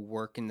to go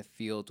work in the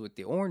field with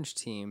the Orange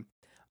team,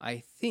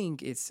 I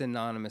think it's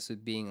synonymous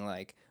with being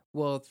like,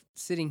 well, if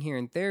sitting here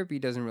in therapy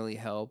doesn't really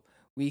help,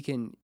 we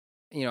can,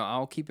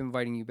 I'll keep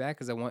inviting you back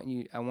because I want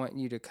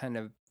you to kind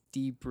of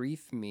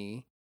debrief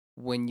me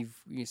when you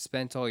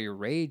spent all your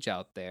rage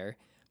out there.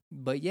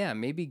 But yeah,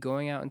 maybe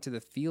going out into the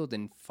field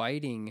and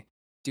fighting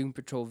Doom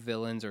Patrol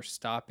villains or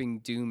stopping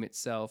Doom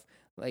itself,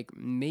 like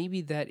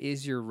maybe that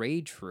is your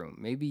rage room.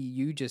 Maybe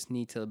you just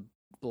need to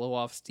blow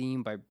off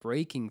steam by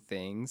breaking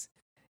things,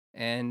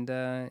 and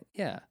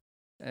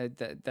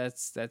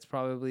that's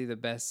probably the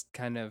best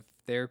kind of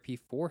therapy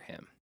for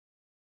him.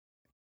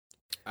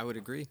 I would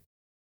agree.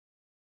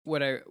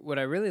 What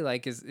I really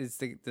like is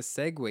the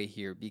segue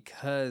here,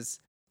 because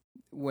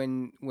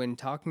when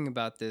talking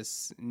about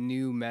this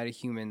new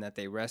metahuman that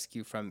they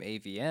rescue from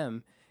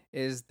AVM,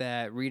 is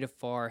that Rita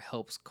Farr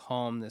helps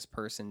calm this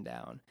person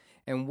down.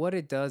 And what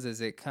it does is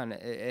it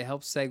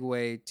helps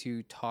segue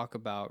to talk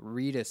about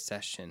Rita's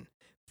session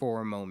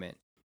for a moment.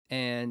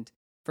 And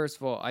first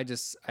of all, I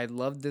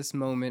love this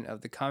moment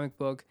of the comic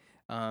book.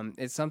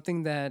 It's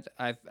something that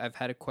I've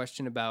had a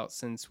question about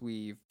since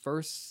we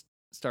first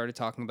started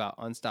talking about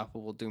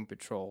Unstoppable Doom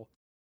Patrol,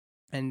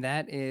 and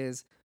that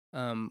is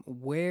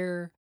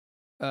where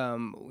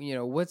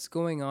what's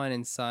going on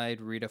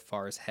inside Rita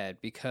Farr's head,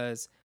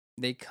 because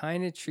they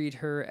kind of treat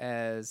her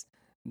as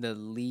the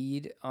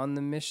lead on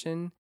the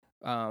mission,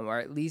 or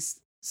at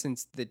least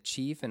since the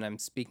chief, and I'm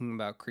speaking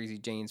about Crazy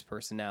Jane's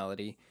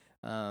personality,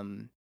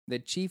 the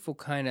chief will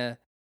kind of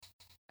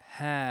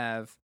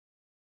have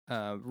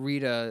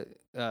Rita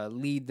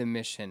lead the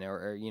mission,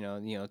 or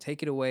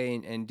take it away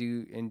and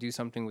do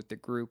something with the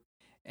group.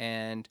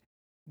 And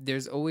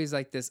there's always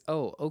like this,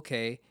 oh,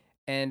 okay.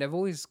 And I've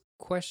always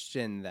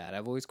questioned that.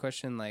 I've always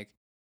questioned, like,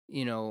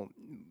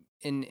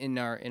 in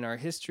our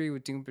history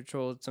with Doom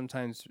Patrol,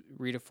 sometimes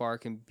Rita Farr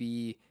can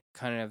be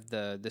kind of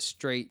the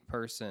straight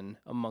person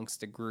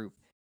amongst the group,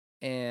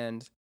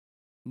 and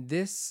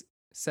this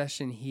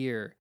session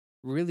here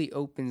really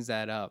opens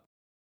that up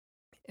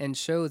and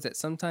shows that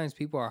sometimes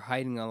people are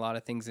hiding a lot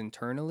of things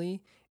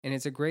internally, and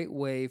it's a great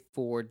way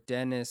for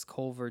Dennis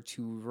Culver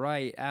to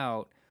write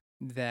out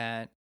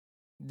that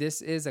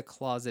this is a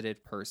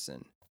closeted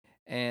person,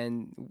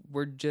 and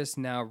we're just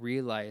now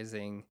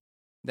realizing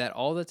that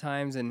all the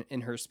times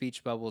in her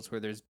speech bubbles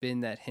where there's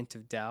been that hint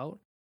of doubt,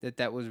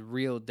 that was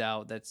real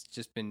doubt that's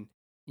just been,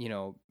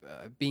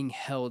 being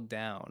held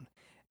down.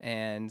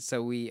 And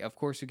so we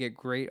get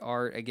great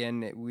art.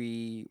 Again,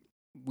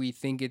 we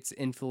think it's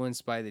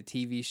influenced by the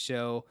TV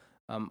show.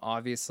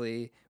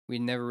 Obviously, we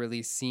never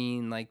really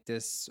seen like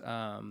this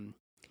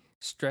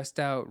stressed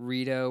out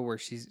Rita where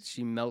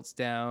she melts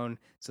down.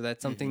 So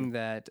that's something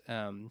that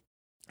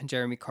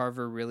Jeremy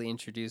Carver really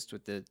introduced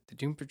with the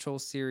Doom Patrol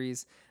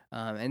series.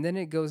 And then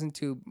it goes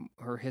into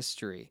her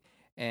history,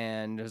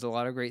 and there's a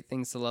lot of great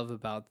things to love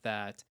about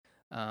that.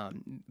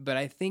 But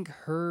I think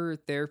her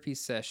therapy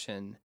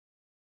session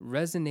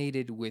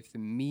resonated with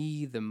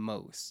me the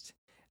most.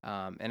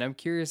 And I'm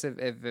curious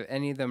if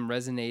any of them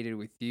resonated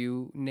with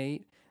you,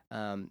 Nate.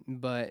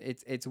 But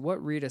it's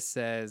what Rita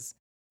says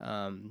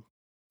in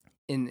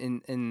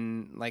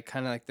like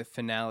kind of like the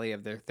finale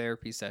of their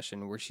therapy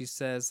session, where she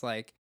says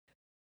like,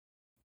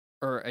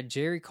 or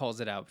Jerry calls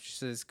it out. She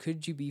says,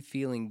 "Could you be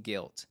feeling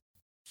guilt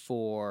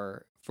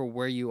for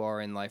where you are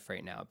in life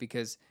right now,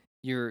 because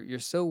you're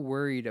so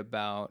worried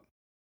about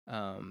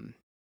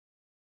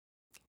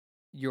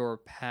your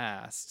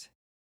past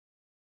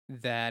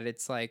that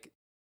it's like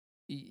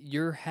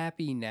you're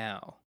happy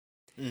now,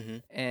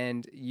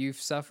 and you've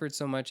suffered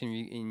so much,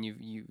 and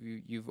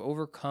you've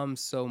overcome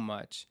so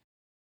much.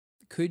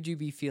 Could you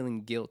be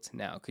feeling guilt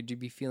now? Could you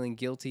be feeling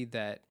guilty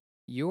that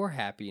you're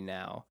happy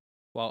now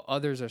while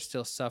others are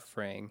still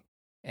suffering?"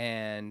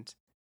 And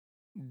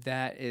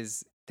that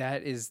is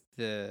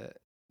the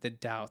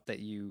doubt that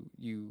you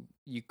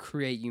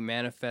create, you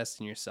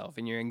manifest in yourself,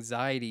 and your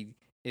anxiety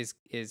is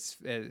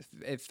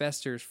it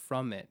festers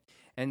from it.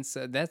 And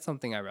so that's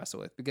something I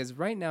wrestle with, because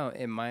right now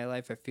in my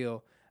life I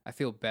feel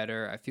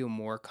better, I feel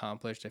more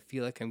accomplished, I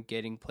feel like I'm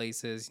getting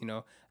places.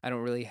 I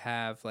don't really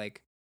have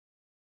like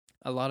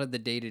a lot of the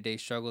day-to-day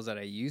struggles that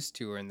I used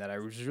to, and that I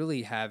was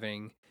really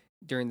having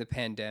during the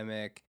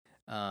pandemic.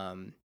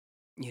 2-3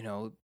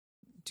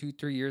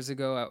 years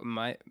ago,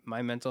 my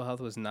mental health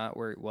was not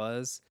where it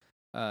was.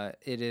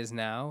 It is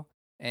now,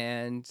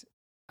 and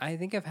I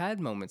think I've had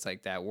moments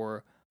like that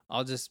where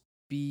I'll just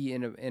be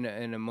in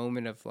a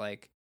moment of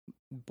like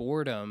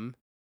boredom,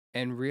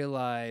 and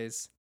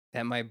realize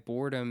that my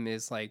boredom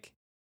is like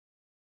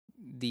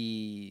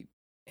the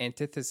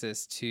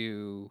antithesis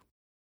to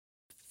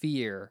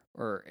fear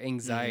or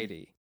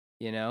anxiety,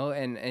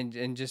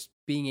 and just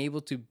being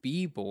able to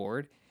be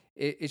bored.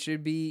 It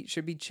should be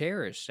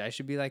cherished. I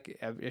should be like,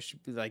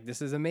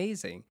 this is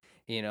amazing.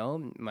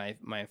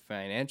 My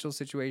financial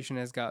situation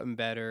has gotten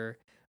better.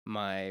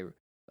 My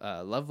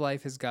love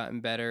life has gotten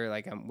better.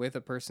 Like, I'm with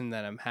a person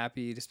that I'm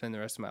happy to spend the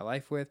rest of my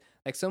life with.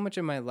 Like, so much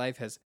of my life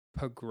has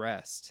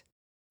progressed.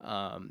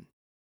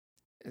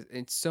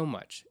 It's so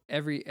much,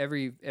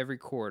 every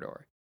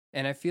corridor.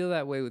 And I feel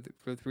that way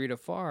with Rita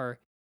Farr,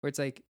 where it's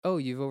like, oh,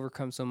 you've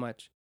overcome so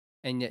much,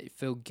 and yet you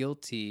feel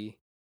guilty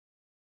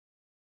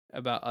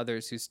about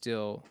others who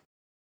still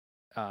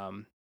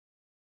are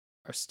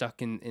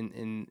stuck in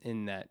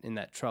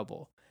that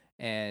trouble.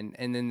 And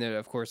then there,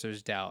 of course,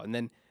 there's doubt, and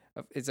then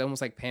it's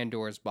almost like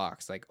Pandora's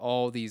box, like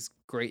all these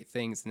great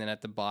things, and then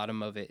at the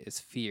bottom of it is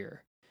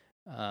fear.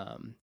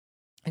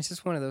 It's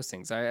just one of those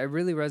things. I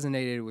really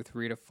resonated with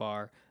Rita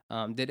Farr.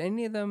 Did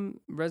any of them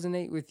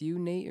resonate with you,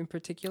 Nate, in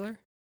particular?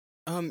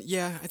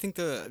 Yeah, I think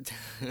the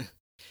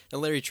the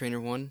Larry Trainer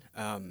one.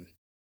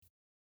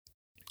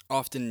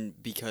 Often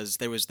because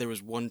there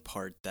was one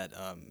part that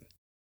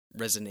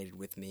resonated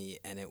with me,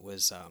 and it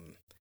was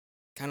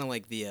kind of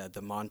like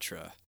the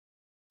mantra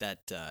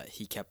that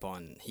he kept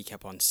on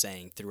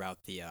saying throughout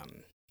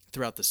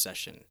the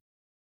session,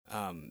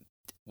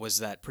 was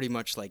that pretty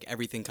much like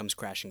everything comes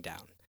crashing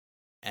down,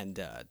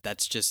 and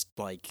that's just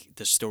like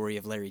the story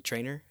of Larry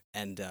Trainer,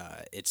 and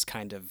it's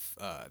kind of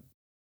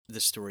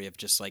the story of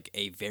just like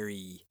a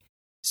very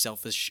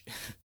selfish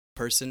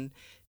person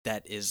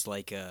that is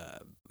like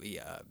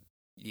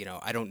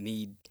I don't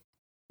need,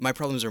 my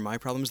problems are my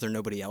problems, they're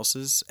nobody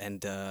else's,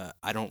 and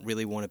I don't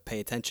really want to pay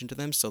attention to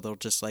them, so they'll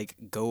just like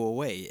go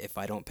away if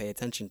I don't pay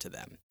attention to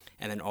them.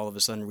 And then all of a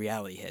sudden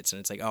reality hits, and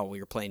it's like, oh, well,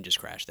 your plane just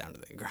crashed down to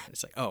the ground.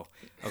 It's like, oh,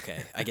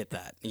 okay, I get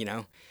that,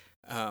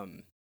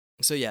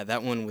 So yeah,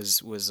 that one was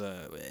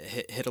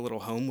hit a little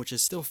home, which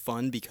is still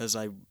fun because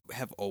I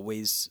have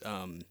always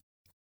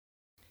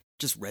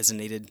just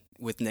resonated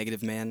with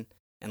Negative Man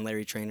and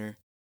Larry Trainer.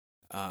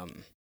 I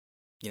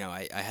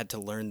had to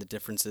learn the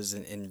differences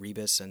in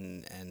Rebus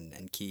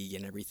and Keeg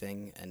and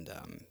everything, and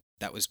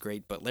that was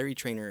great. But Larry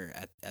Trainer,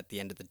 at the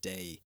end of the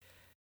day,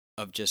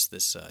 of just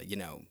this,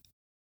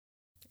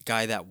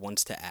 guy that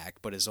wants to act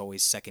but is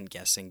always second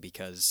guessing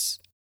because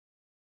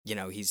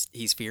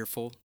he's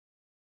fearful,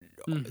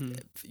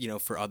 Mm-hmm.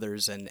 for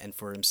others and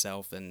for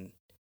himself, and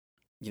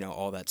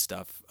all that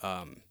stuff.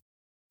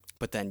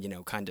 But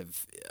then kind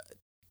of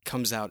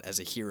comes out as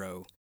a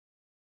hero,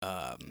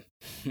 um,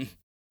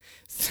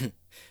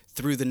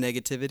 through the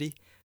negativity,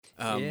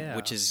 Yeah.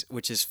 which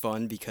is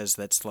fun because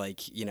that's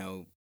like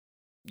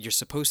you're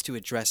supposed to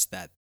address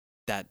that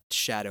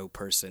shadow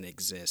person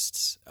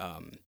exists.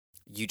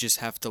 You just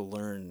have to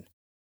learn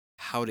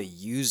how to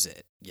use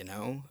it.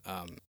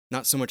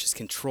 Not so much as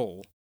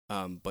control,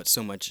 but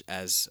so much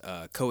as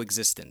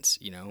coexistence.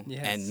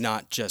 Yes. And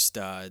not just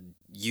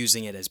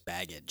using it as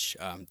baggage.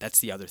 That's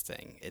the other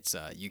thing. It's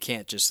you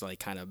can't just like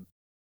kind of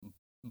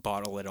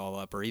bottle it all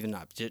up, or even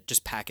not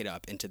just pack it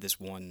up into this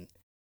one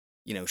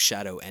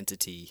shadow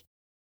entity,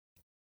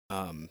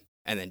 and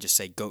then just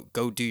say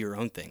go do your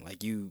own thing.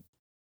 Like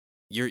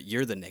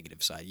you're the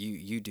negative side.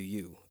 You do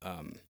you.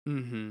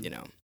 Mm-hmm. You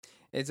know.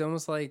 It's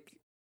almost like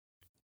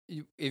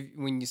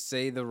when you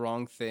say the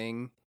wrong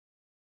thing,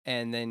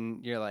 and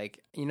then you're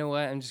like, you know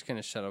what? I'm just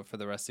gonna shut up for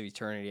the rest of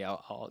eternity.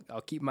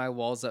 I'll keep my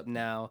walls up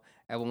now.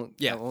 I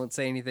Yeah. won't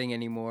say anything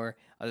anymore.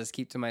 I'll just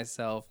keep to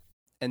myself.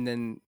 And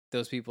then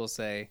those people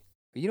say,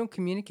 you don't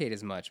communicate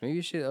as much. Maybe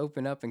you should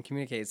open up and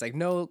communicate. It's like,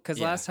 no, because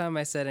Yeah. last time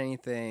I said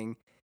anything,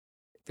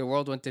 the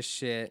world went to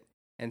shit,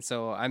 and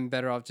so I'm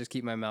better off just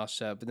keep my mouth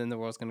shut. But then the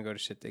world's gonna go to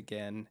shit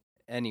again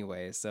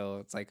anyway. So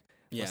it's like,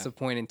 Yeah. what's the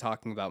point in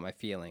talking about my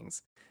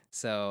feelings?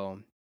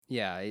 So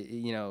yeah,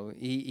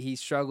 he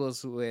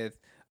struggles with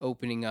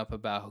opening up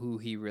about who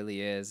he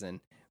really is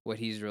and what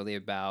he's really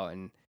about,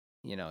 and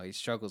he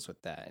struggles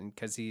with that, and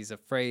because he's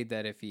afraid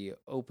that if he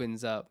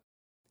opens up,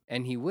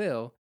 and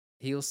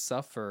he'll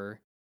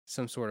suffer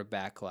some sort of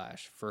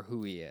backlash for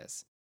who he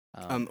is.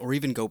 Or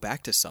even go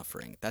back to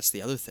suffering. That's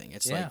the other thing.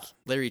 It's Yeah. like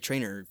Larry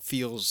Trainer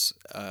feels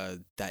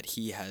that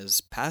he has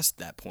passed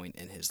that point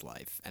in his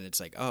life, and it's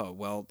like, oh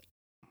well,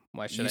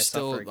 Why should you I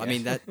still. suffer again? I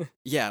mean that.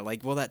 Yeah,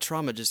 like well, that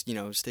trauma just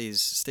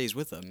stays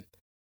with him.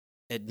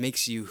 It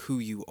makes you who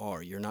you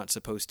are. You're not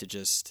supposed to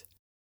just.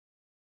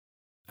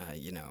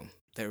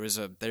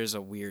 There's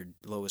a weird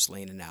Lois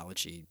Lane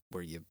analogy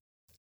where you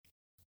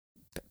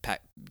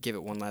give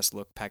it one last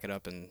look, pack it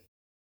up, and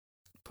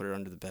put it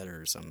under the bed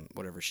or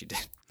whatever she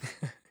did.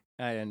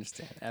 I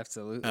understand,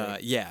 absolutely.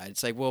 Yeah,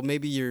 it's like, well,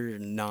 maybe you're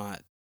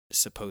not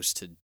supposed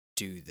to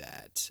do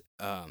that.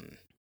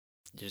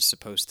 You're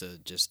supposed to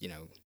just,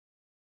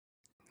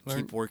 Learn-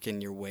 keep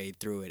working your way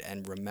through it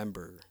and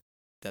remember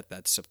that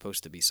that's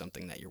supposed to be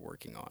something that you're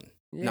working on,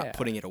 Yeah. not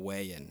putting it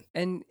away.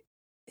 And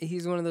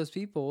he's one of those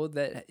people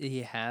that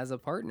he has a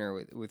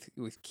partner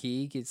with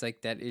Keeg. It's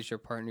like, that is your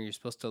partner. You're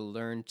supposed to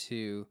learn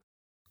to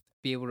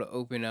be able to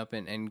open up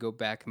and go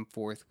back and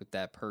forth with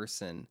that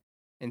person,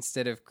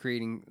 instead of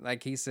creating,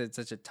 like he said,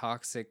 such a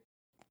toxic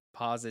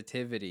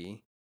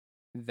positivity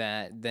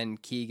that then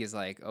Keeg is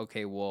like,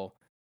 okay, well,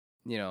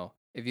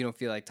 if you don't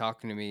feel like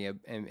talking to me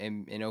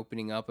and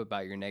opening up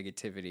about your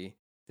negativity,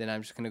 then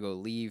I'm just going to go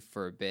leave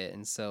for a bit.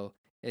 And so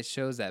it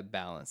shows that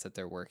balance that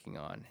they're working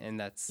on. And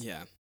that's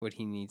Yeah. what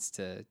he needs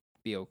to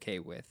be okay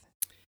with.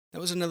 That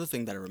was another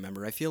thing that I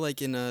remember. I feel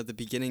like in the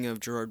beginning of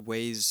Gerard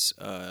Way's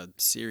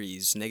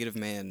series, Negative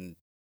Man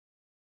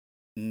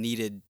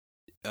needed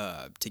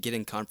to get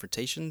in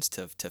confrontations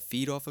to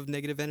feed off of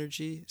negative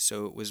energy.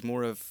 So it was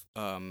more of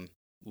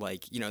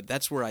like,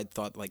 that's where I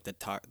thought like the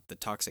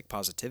toxic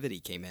positivity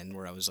came in,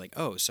 where I was like,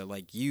 oh, so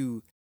like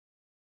you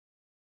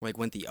like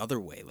went the other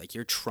way. Like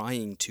you're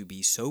trying to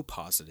be so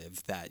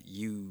positive that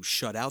you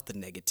shut out the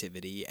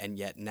negativity, and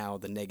yet now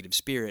the negative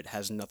spirit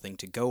has nothing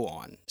to go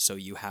on. So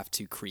you have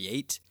to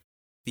create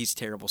these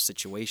terrible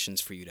situations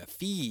for you to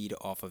feed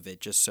off of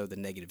it, just so the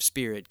negative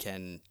spirit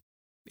can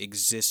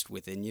exist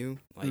within you.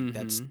 Like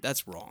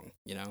that's wrong,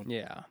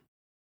 Yeah.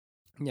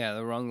 Yeah,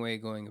 the wrong way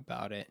of going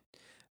about it.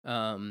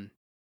 And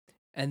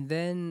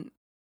then,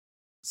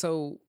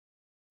 so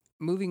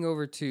moving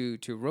over to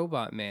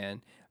Robot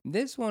Man,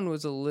 this one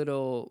was a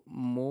little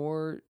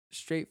more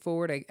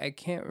straightforward. I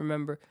can't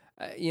remember.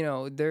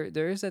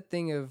 There is that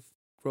thing of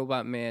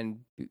Robot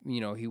Man.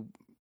 He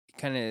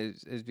kind of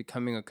is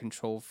becoming a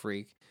control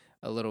freak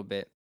a little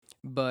bit,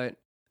 but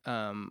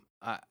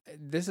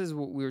this is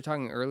what we were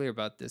talking earlier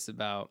about.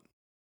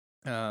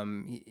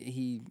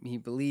 He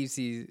believes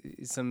he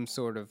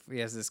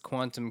has this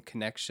quantum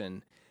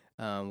connection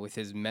with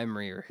his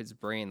memory or his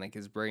brain. Like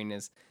his brain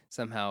is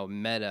somehow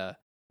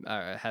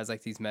has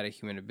like these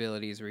meta-human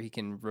abilities where he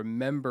can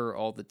remember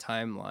all the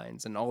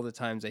timelines and all the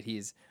times that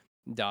he's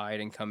died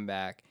and come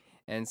back.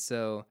 And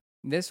so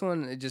this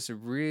one, just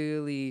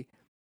really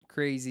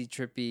crazy,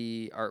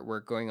 trippy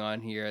artwork going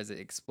on here as it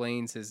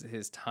explains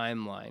his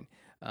timeline.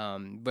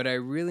 But I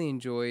really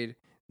enjoyed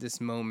this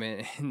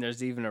moment, and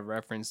there's even a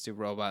reference to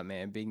Robot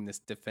Man being this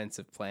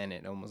defensive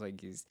planet, almost like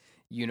he's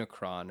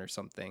Unicron or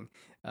something.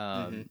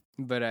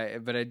 But I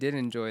did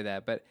enjoy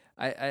that. But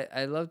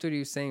I loved what he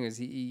was saying, is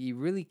he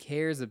really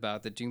cares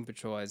about the Doom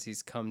Patrol as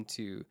he's come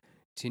to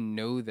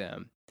know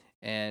them,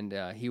 and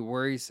he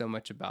worries so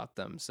much about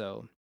them.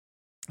 So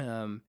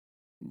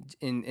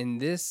in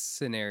this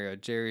scenario,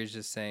 Jerry is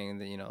just saying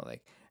that, you know,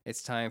 like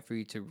it's time for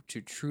you to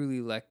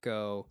truly let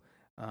go,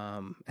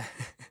 um,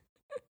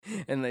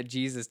 and let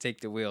Jesus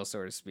take the wheel,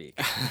 so to speak.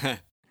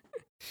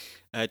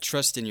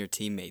 Trust in your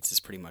teammates is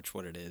pretty much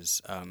what it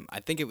is. I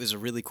think it was a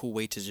really cool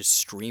way to just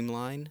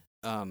streamline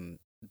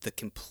the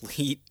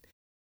complete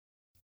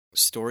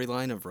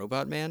storyline of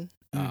Robot Man.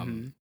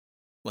 Mhm.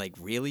 Like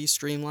really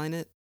streamline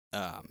it.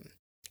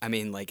 I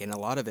mean, like in a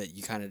lot of it,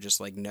 you kind of just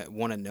like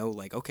want to know,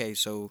 like, okay,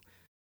 so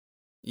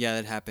yeah,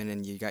 that happened,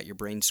 and you got your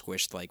brain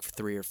squished like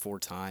 3 or 4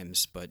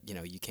 times, but you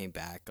know you came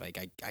back. Like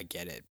I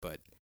get it, but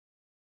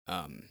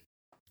I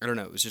don't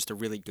know. It was just a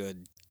really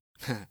good.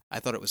 I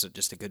thought it was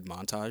just a good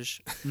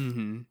montage.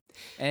 Mhm.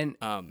 And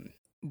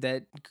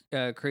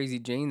that Crazy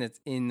Jane that's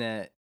in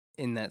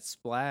that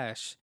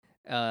splash,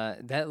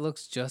 that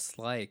looks just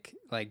like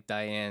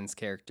Diane's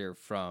character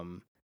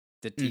from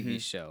the TV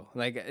Mhm. show.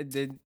 Like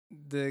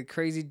the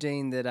Crazy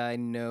Jane that I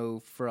know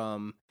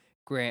from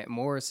Grant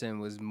Morrison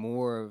was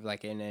more of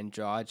like an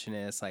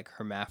androgynous, like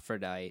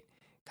hermaphrodite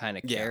kind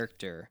of Yeah.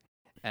 character.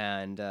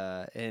 And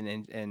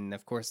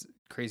of course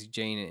Crazy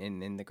Jane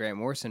in the Grant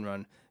Morrison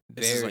run,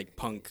 This is like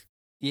Punk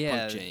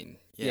yeah, Jane.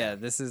 yeah,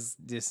 this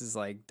is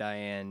like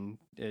Diane,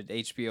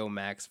 HBO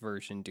Max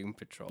version Doom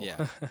Patrol.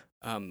 Yeah.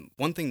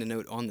 One thing to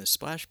note on the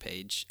splash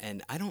page,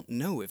 and I don't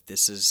know if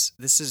this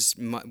is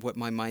what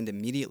my mind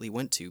immediately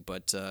went to,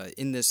 but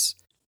in this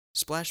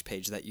splash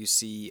page that you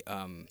see,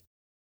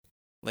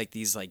 like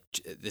these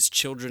this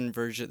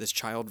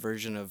child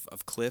version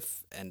of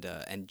Cliff and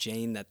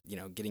Jane, that, you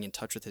know, getting in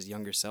touch with his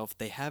younger self.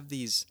 They have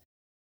these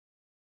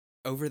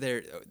over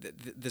there,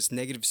 this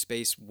negative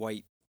space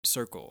white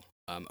circle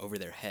over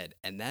their head,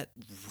 and that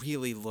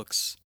really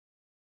looks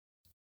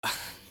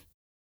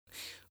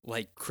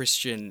like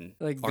Christian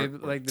like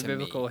artwork like the to me.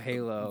 biblical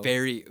halo.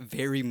 Very,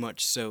 very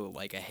much so,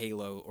 like a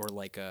halo or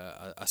like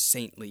a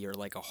saintly or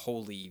like a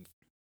holy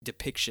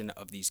depiction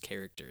of these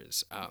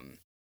characters.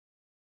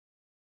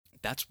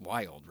 That's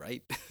wild,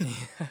 right?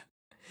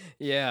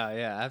 Yeah,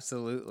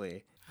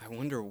 absolutely. I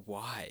wonder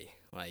why.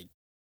 Like,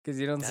 Because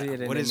you don't see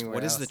it in what anywhere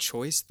is else. the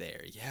choice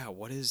there? Yeah,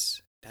 what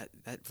is that?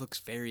 That looks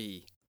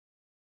very.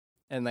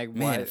 And like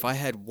Man, if I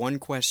had one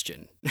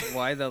question,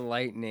 why the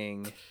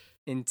lightning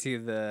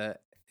into the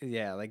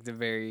like the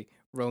very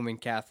Roman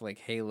Catholic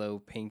halo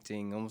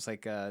painting, almost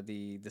like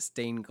the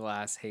stained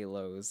glass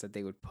halos that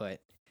they would put,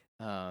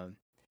 and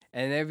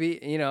there'd be,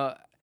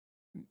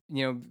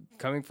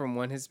 coming from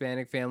one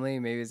Hispanic family,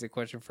 maybe it's a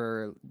question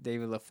for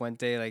David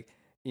LaFuente, like,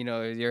 you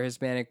know, your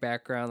Hispanic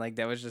background, like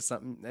that was just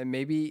something that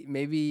maybe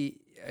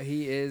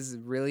he is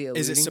really alluding.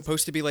 is it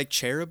supposed to be like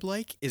cherub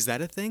like? Is that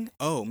a thing?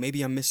 Oh,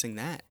 maybe I'm missing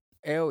that.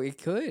 Oh, it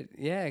could.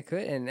 Yeah, it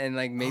could. And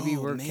like maybe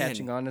Oh, we're man.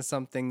 catching on to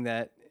something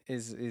that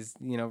is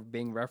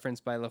being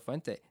referenced by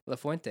LaFuente.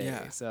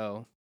 Yeah.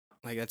 So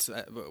Like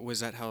was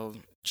that how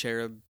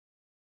cherub,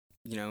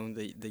 you know,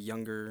 the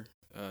younger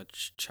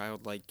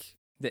childlike.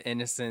 the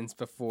innocence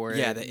before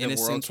Yeah, the the world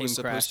innocence came was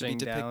supposed to be crashing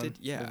down,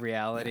 depicted. Yeah, the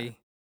reality. yeah.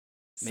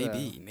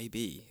 So-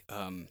 Maybe.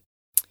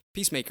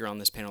 Peacemaker on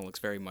this panel looks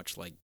very much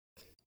like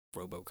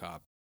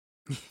RoboCop,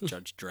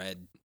 Judge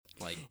Dredd,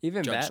 like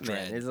Even Judge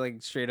Batman Dredd. is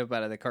like straight up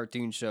out of the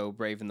cartoon show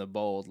Brave and the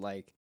Bold.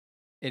 Like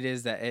it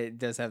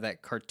does have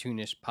that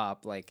cartoonish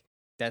pop, like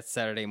that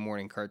Saturday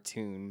morning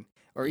cartoon.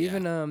 Or Yeah.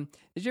 even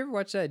did you ever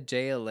watch that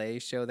JLA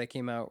show that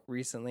came out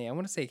recently? I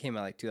want to say it came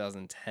out like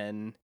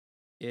 2010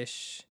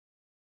 ish.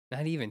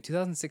 Not even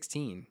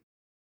 2016.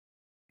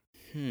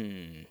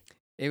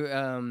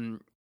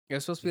 It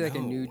was supposed to be like a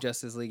new No.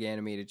 Justice League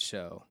animated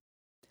show.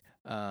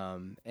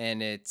 And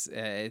it's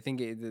I think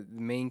the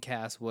main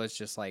cast was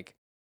just like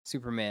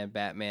Superman,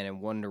 Batman,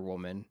 and Wonder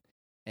Woman.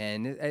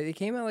 And it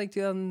came out like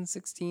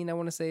 2016. I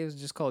want to say it was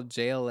just called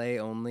JLA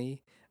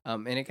only.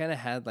 And it kind of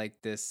had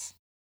like this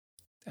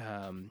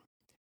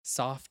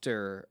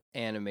softer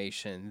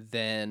animation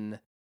than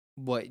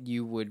what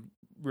you would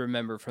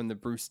remember from the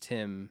Bruce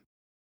Timm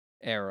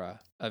era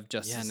of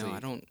Justice Yeah, no, League. I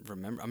don't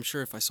remember. I'm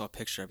sure if I saw a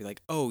picture, I'd be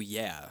like, "Oh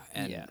yeah,"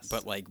 and Yes.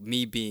 but like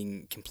me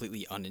being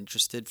completely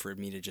uninterested for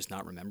me to just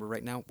not remember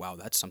right now. Wow,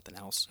 that's something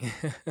else.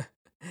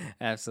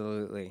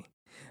 Absolutely.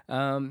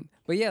 But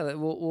yeah,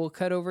 we'll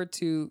cut over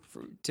to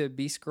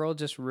Beast Girl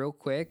just real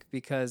quick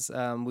because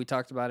we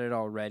talked about it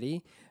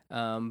already.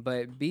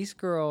 But Beast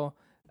Girl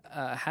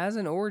has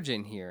an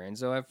origin here, and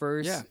so at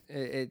first, Yeah.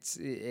 it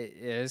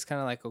is kind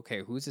of like,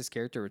 okay, who's this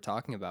character we're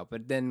talking about?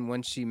 But then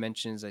once she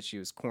mentions that she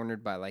was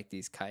cornered by like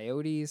these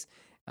coyotes,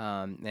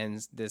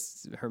 and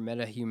her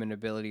meta-human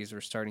abilities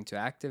were starting to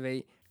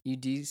activate, you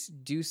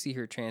do see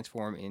her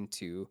transform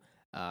into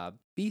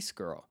Beast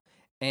Girl,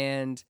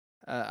 and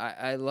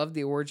I love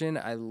the origin.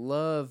 I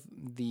love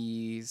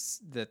the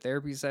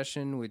therapy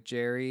session with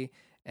Jerry,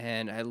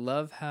 and I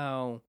love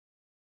how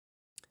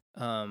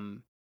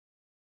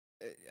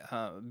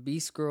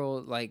Beast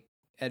Girl like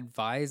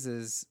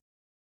advises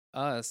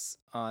us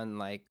on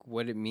like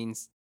what it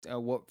means,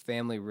 what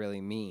family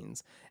really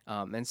means.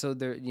 And so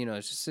there,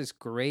 it's just this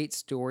great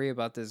story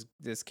about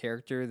this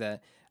character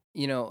that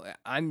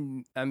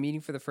I'm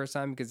meeting for the first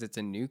time because it's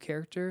a new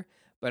character,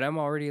 but I'm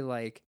already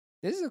like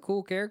this is a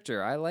cool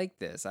character. I like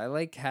this. I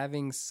like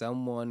having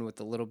someone with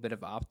a little bit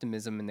of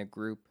optimism in the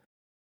group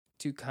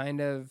to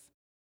kind of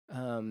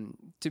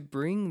to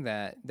bring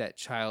that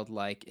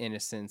childlike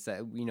innocence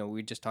that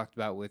we just talked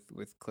about with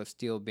Cliff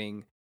Steele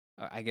being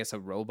I guess a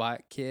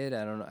robot kid.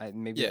 I don't know.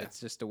 Maybe Yeah. it's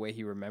just the way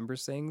he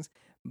remembers things.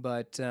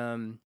 But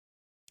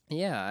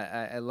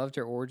yeah, I loved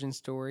her origin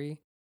story.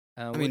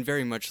 I mean,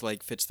 very much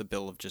like fits the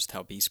bill of just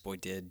how Beast Boy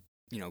did,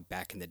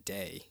 back in the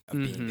day of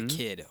being the Mhm.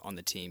 kid on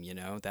the team.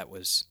 That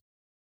was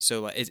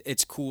so. Like,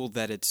 it's cool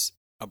that it's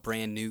a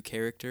brand new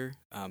character,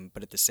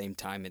 but at the same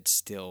time, it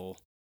still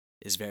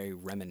is very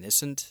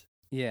reminiscent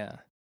yeah,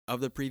 of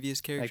the previous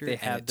character. like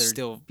they and have it's their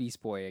still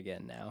Beast Boy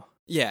again now.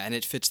 yeah, and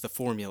it fits the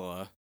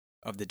formula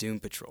of the Doom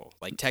Patrol.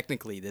 Like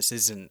technically, this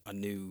isn't a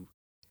new,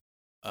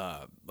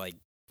 like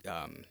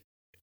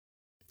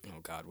oh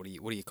god, what do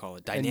you call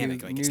it?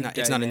 Dynamic. Like it's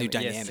not a new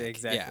dynamic. Yes,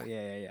 exactly.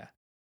 Yeah.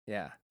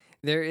 Yeah.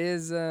 There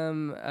is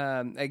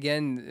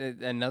again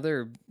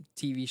another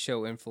TV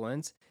show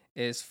influence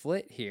is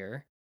Flit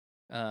here.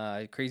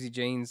 Crazy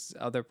Jane's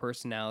other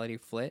personality,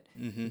 Flit,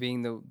 Mm-hmm.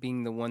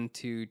 being the one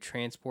to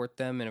transport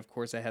them, and of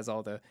course it has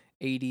all the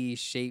 80s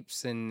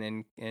shapes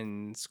and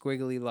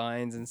squiggly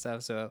lines and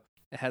stuff. So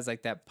it has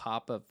like that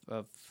pop of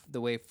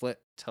the way Flit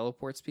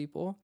teleports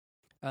people.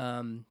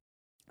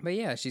 But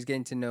yeah, she's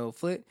getting to know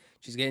Flit.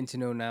 She's getting to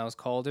know Niles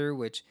Calder,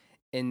 which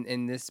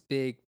in this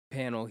big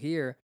panel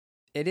here,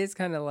 it is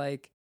kind of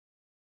like,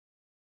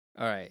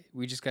 all right,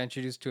 we just got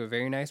introduced to a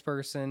very nice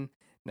person.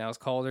 Niles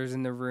Calder's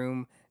in the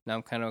room. Now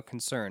I'm kind of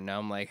concerned. Now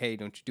I'm like, hey,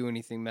 don't you do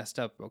anything messed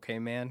up, okay,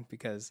 man?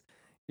 Because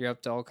you're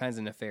up to all kinds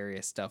of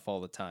nefarious stuff all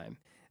the time.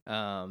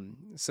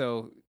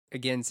 So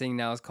again, seeing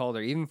Niles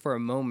Calder, even for a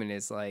moment,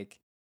 is like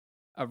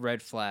a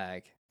red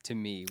flag to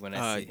me when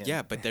I see him.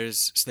 Yeah, but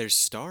there's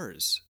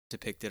stars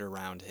depicted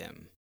around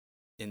him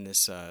in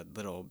this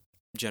little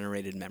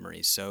generated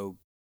memory. So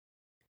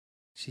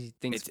she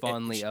thinks It's- it-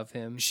 fondly she- of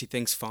him. she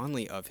thinks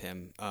fondly of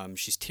him.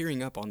 She's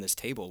tearing up on this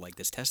table, like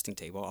this testing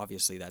table.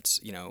 Obviously, that's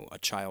a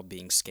child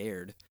being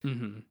scared.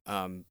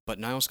 Mm-hmm. But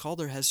Niles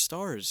Calder has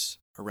stars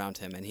around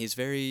him, and he's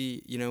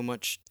very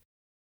much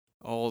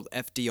all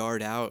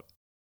FDR'd out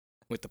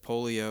with the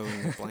polio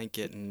and the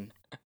blanket and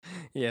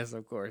Yes,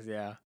 of course.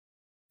 Yeah.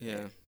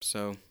 yeah.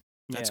 So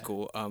that's Yeah.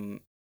 cool.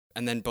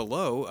 And then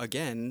below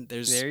again,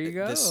 there's There you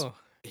go. this-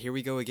 here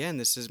we go again.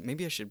 This is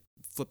maybe I should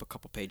flip a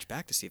couple page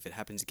back to see if it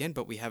happens again.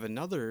 But we have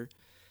another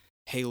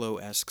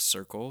Halo-esque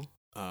circle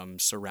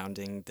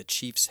surrounding the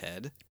Chief's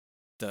head,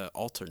 the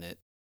alternate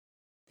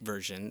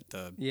version.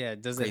 Yeah,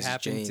 does it Crazy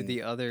happen to Jane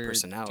the other Doom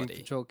personality.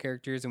 Patrol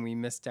characters and we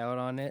missed out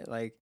on it?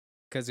 Like,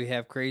 because we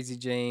have Crazy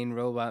Jane,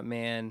 Robot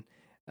Man,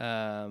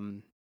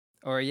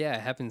 or yeah,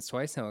 it happens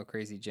twice now with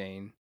Crazy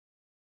Jane.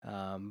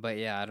 But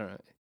yeah, I don't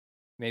know.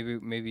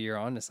 Maybe you're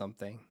onto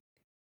something.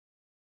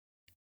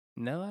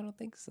 No, I don't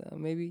think so.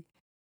 Maybe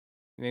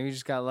we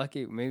just got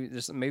lucky. Maybe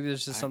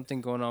there's just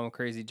something going on with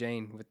Crazy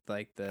Jane with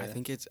like the. I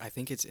think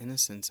it's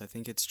innocence. I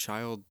think it's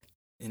child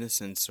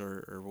innocence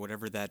or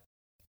whatever that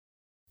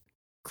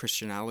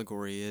Christian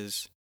allegory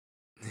is.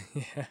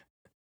 yeah.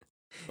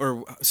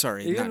 Or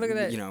sorry, Even not, look at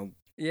that-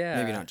 Yeah.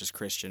 maybe not just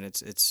Christian.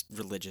 It's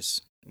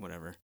religious,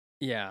 whatever.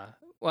 Yeah.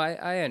 Well,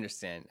 I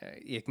understand.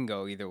 It can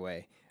go either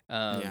way.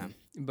 Yeah.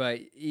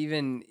 But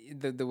even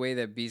the way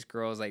that Beast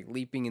Girl is like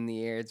leaping in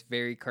the air, it's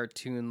very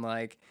cartoon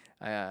like.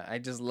 I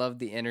just love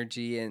the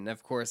energy, and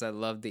of course, I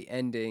love the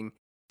ending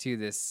to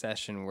this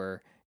session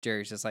where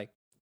Jerry's just like,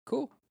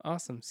 "Cool,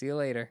 awesome, see you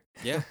later."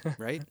 Yeah,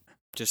 right?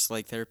 Just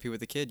like therapy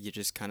with a kid, you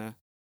just kind of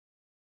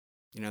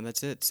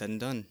that's it, said and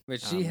done.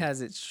 But she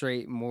has it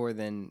straight more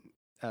than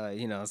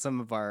some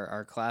of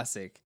our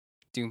classic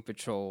Doom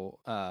Patrol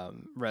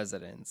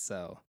residents.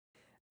 So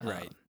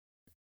Right.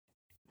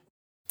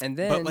 And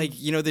then, But like,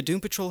 the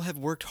Doom Patrol have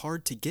worked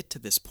hard to get to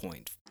this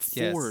point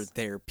for Yes.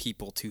 their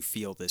people to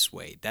feel this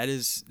way.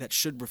 That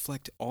should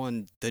reflect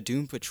on the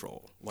Doom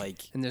Patrol.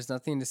 Like, and there's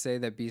nothing to say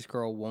that Beast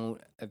Girl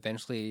won't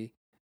eventually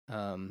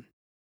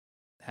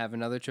have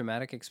another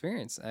traumatic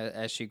experience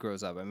as she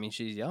grows up. I mean,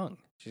 she's young.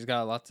 She's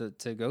got a lot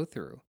to go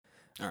through.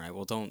 all right,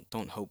 well,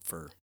 don't hope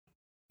for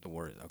the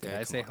word. Okay, Did I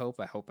come say on. hope?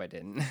 I hope I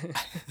didn't.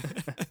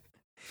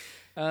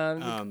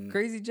 Um,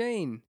 Crazy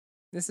Jane.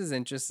 This is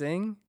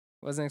interesting.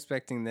 Wasn't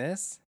expecting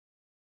this.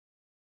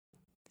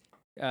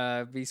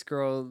 Beast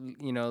Girl,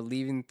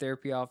 leaving the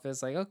therapy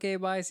office, like, okay,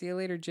 bye, see you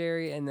later,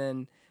 Jerry. And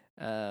then,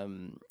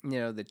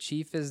 the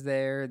chief is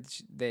there.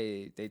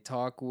 They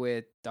talk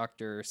with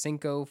Dr.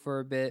 Cinco for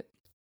a bit,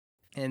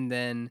 and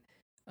then,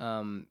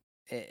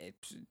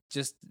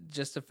 just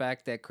the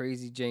fact that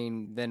Crazy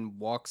Jane then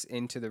walks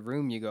into the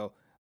room, you go,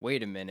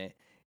 wait a minute,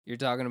 you're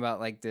talking about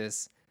like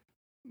this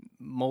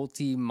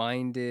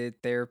multi-minded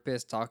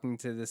therapist talking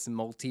to this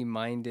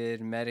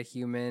multi-minded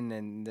metahuman,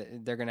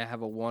 and they're gonna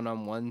have a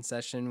one-on-one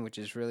session, which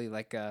is really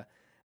like a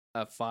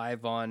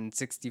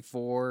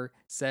 5-on-64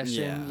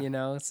 session.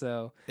 Yeah.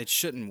 So It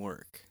shouldn't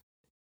work.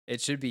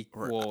 it should be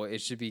Or-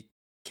 it should be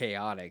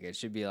chaotic. It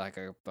should be like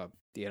a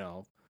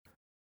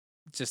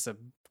just a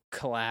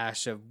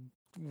clash of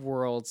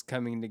worlds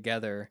coming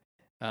together.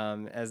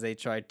 as they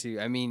tried to.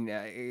 I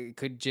mean,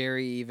 could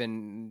Jerry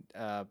even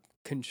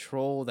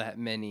control that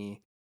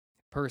many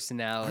I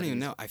personalities? don't even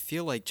know. I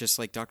feel like just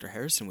like Dr.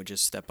 Harrison would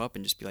just step up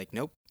and just be like,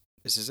 "Nope,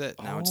 this is it.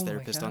 Now it's Oh my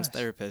therapist on gosh.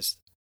 therapist."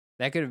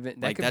 That could have been.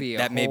 That Like could be a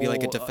that may be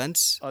like a whole,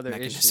 defense other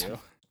mechanism.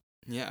 issue.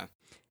 Yeah.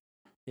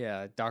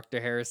 Yeah,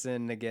 Dr.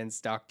 Harrison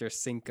against Dr.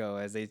 Cinco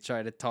as they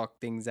try to talk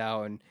things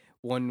out, and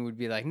one would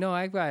be like, "No,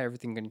 I've got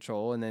everything in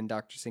control," and then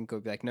Dr. Cinco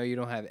would be like, "No, you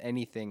don't have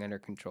anything under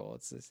control.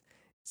 It's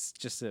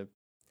just a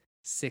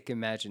sick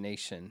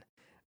imagination."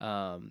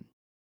 Um,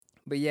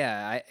 but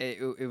yeah,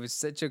 it was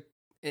such a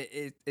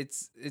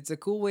it's a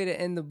cool way to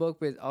end the book,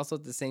 but also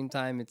at the same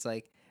time, it's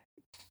like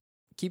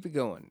keep it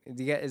going.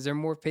 Is there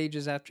more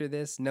pages after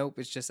this? Nope,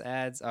 it's just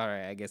ads. All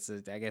right, I guess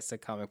the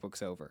comic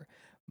book's over.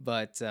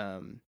 But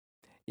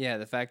yeah,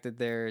 the fact that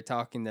they're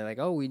talking, they're like,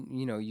 "Oh,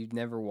 you'd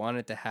never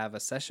wanted to have a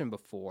session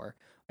before.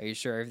 Are you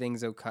sure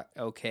everything's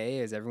okay?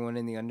 Is everyone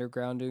in the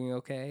underground doing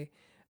okay?"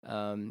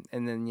 And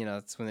then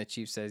that's when the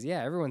chief says,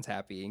 "Yeah, everyone's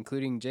happy,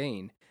 including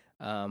Jane,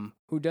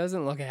 who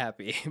doesn't look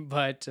happy."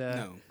 But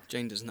No,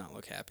 Jane does not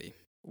look happy.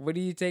 what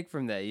do you take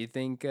from that? You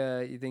think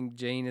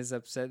Jane is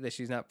upset that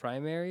she's not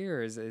primary,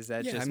 or is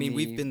that Yeah, just I mean,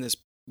 me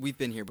we've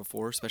been here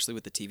before, especially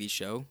with the TV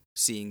show,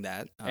 seeing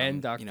that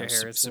and Dr. you know,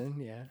 Harrison?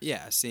 Yeah.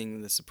 yeah,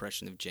 seeing the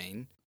suppression of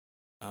Jane.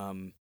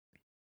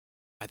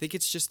 I think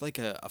it's just like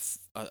a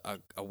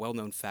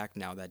well-known fact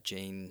now that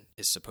Jane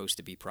is supposed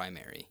to be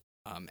primary.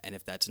 And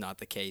if that's not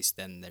the case,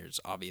 then there's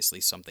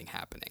obviously something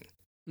happening.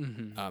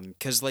 Mm-hmm.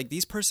 Because like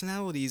these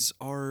personalities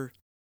are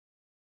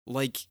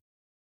like,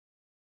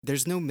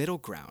 there's no middle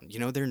ground. You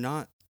know,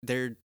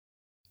 they're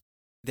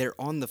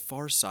on the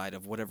far side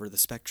of whatever the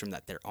spectrum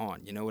that they're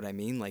on. You know what I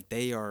mean? Like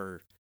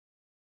they're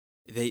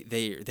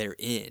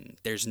in.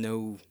 There's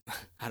no,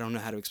 I don't know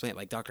how to explain it.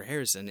 Like Dr.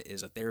 Harrison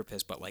is a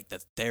therapist, but like the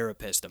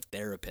therapist of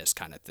therapists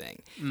kind of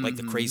thing, like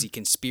the Mhm. crazy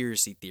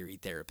conspiracy theory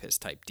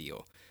therapist type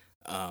deal.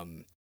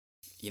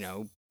 You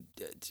know,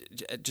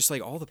 just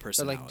like all the But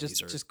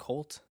personalities like are. just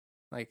cult,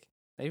 like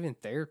not even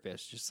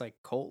therapist, just like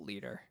cult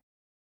leader.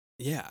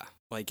 Yeah,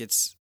 like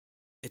it's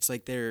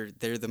like they're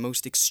the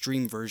most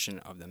extreme version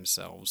of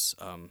themselves.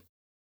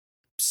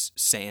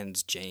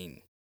 Sans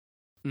Jane,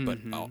 but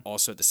Mhm.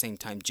 also at the same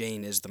time,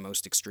 Jane is the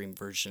most extreme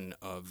version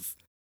of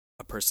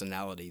a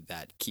personality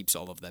that keeps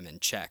all of them in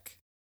check.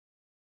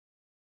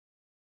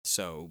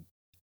 So,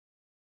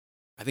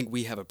 I think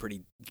we have a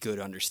pretty good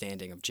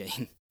understanding of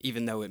Jane,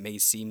 even though it may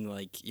seem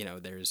like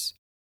there's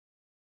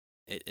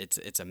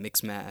it's a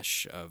mix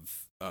mash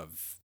of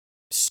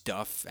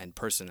stuff and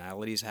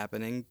personalities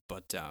happening,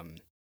 but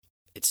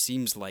it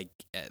seems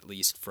like, at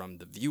least from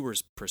the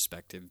viewer's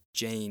perspective,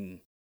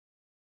 Jane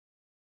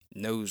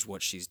knows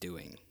what she's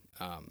doing.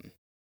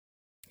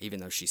 Even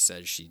though she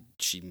says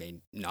she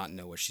may not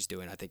know what she's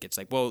doing, I think it's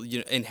like, well,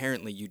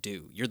 inherently you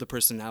do. You're the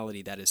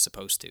personality that is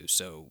supposed to,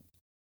 so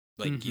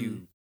like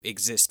you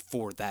exist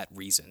for that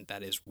reason.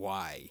 That is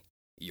why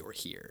you're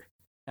here.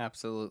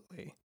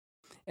 Absolutely.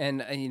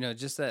 And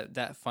just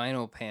that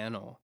final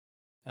panel,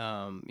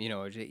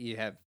 you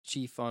have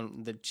Chief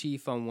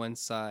on one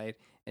side,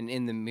 and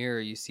in the mirror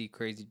you see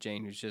Crazy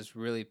Jane, who's just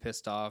really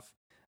pissed off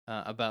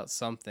about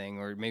something,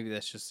 or maybe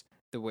that's just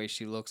the way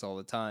she looks all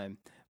the time.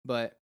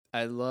 But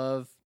I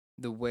love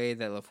the way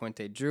that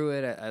LaFuente drew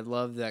it. I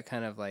love that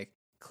kind of like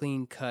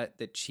clean cut,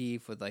 the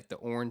Chief with like the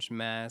orange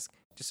mask,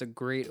 just a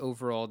great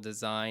overall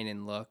design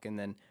and look. And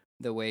then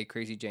the way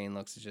Crazy Jane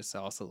looks, it just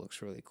also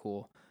looks really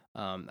cool.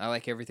 I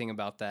like everything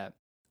about that.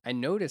 I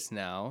notice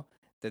now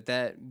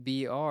that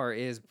BR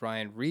is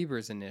Brian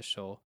Reber's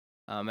initial.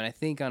 And I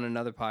think on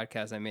another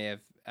podcast, I may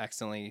have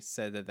accidentally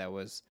said that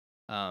was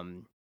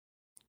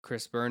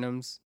Chris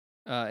Burnham's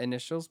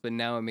initials, but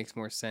now it makes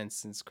more sense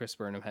since Chris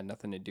Burnham had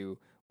nothing to do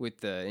with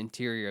the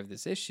interior of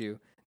this issue,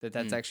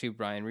 that's actually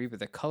Brian Reber,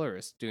 the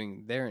colorist,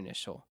 doing their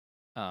initial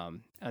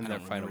on I their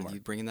don't final remember mark.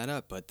 you bringing that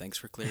up, but thanks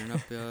for clearing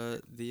up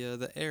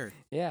the air.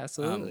 Yeah,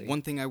 absolutely.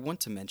 One thing I want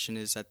to mention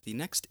is that the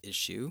next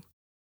issue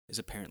is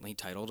apparently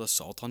titled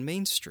 "Assault on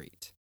Main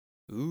Street."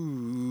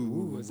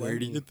 Ooh, what does that where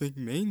do you mean? think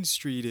Main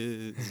Street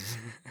is?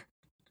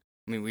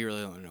 I mean, we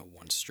really only know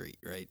one street,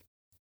 right?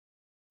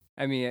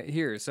 I mean,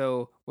 here.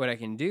 So what I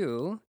can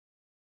do?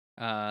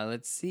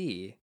 Let's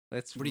see.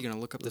 What are you gonna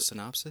look up the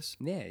synopsis?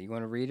 Yeah, you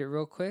want to read it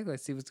real quick?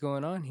 Let's see what's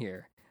going on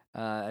here.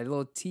 A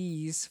little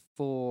tease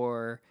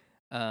for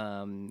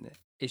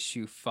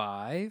issue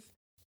 5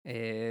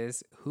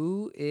 is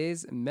 "Who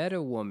is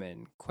Meta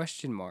Woman?" ?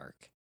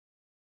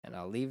 And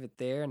I'll leave it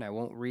there, and I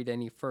won't read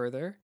any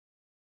further.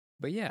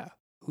 But yeah,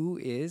 who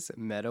is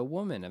Meta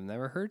Woman? I've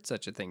never heard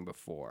such a thing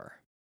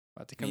before.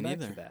 About to come Me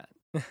back to that.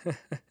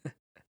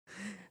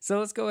 So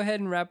let's go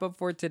ahead and wrap up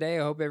for today.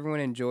 I hope everyone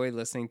enjoyed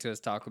listening to us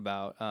talk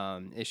about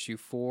issue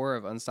 4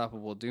 of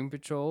Unstoppable Doom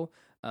Patrol.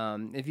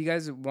 If you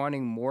guys are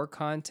wanting more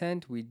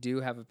content, we do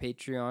have a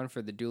Patreon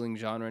for the Dueling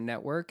Genre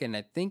Network, and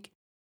I think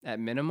at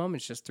minimum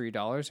it's just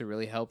 $3. It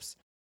really helps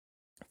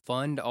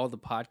fund all the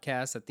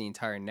podcasts that the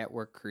entire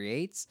network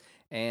creates.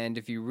 And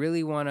if you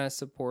really want to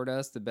support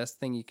us, the best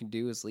thing you can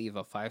do is leave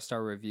a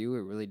 5-star review.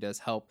 It really does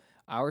help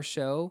our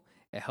show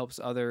It helps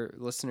other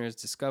listeners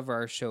discover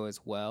our show as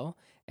well.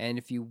 And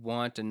if you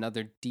want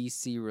another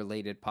DC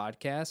related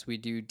podcast, we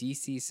do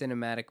DC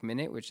Cinematic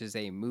Minute, which is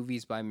a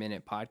movies by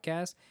minute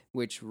podcast,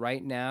 which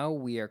right now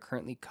we are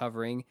currently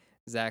covering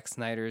Zack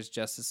Snyder's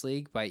Justice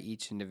League by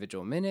each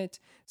individual minute.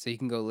 So you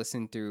can go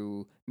listen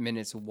through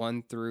minutes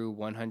 1 through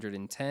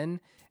 110.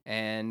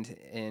 And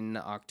in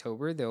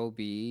October, there will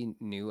be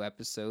new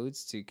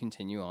episodes to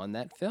continue on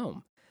that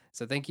film.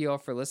 So thank you all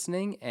for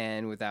listening.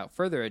 And without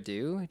further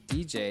ado,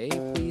 DJ,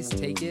 please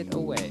take it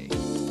away.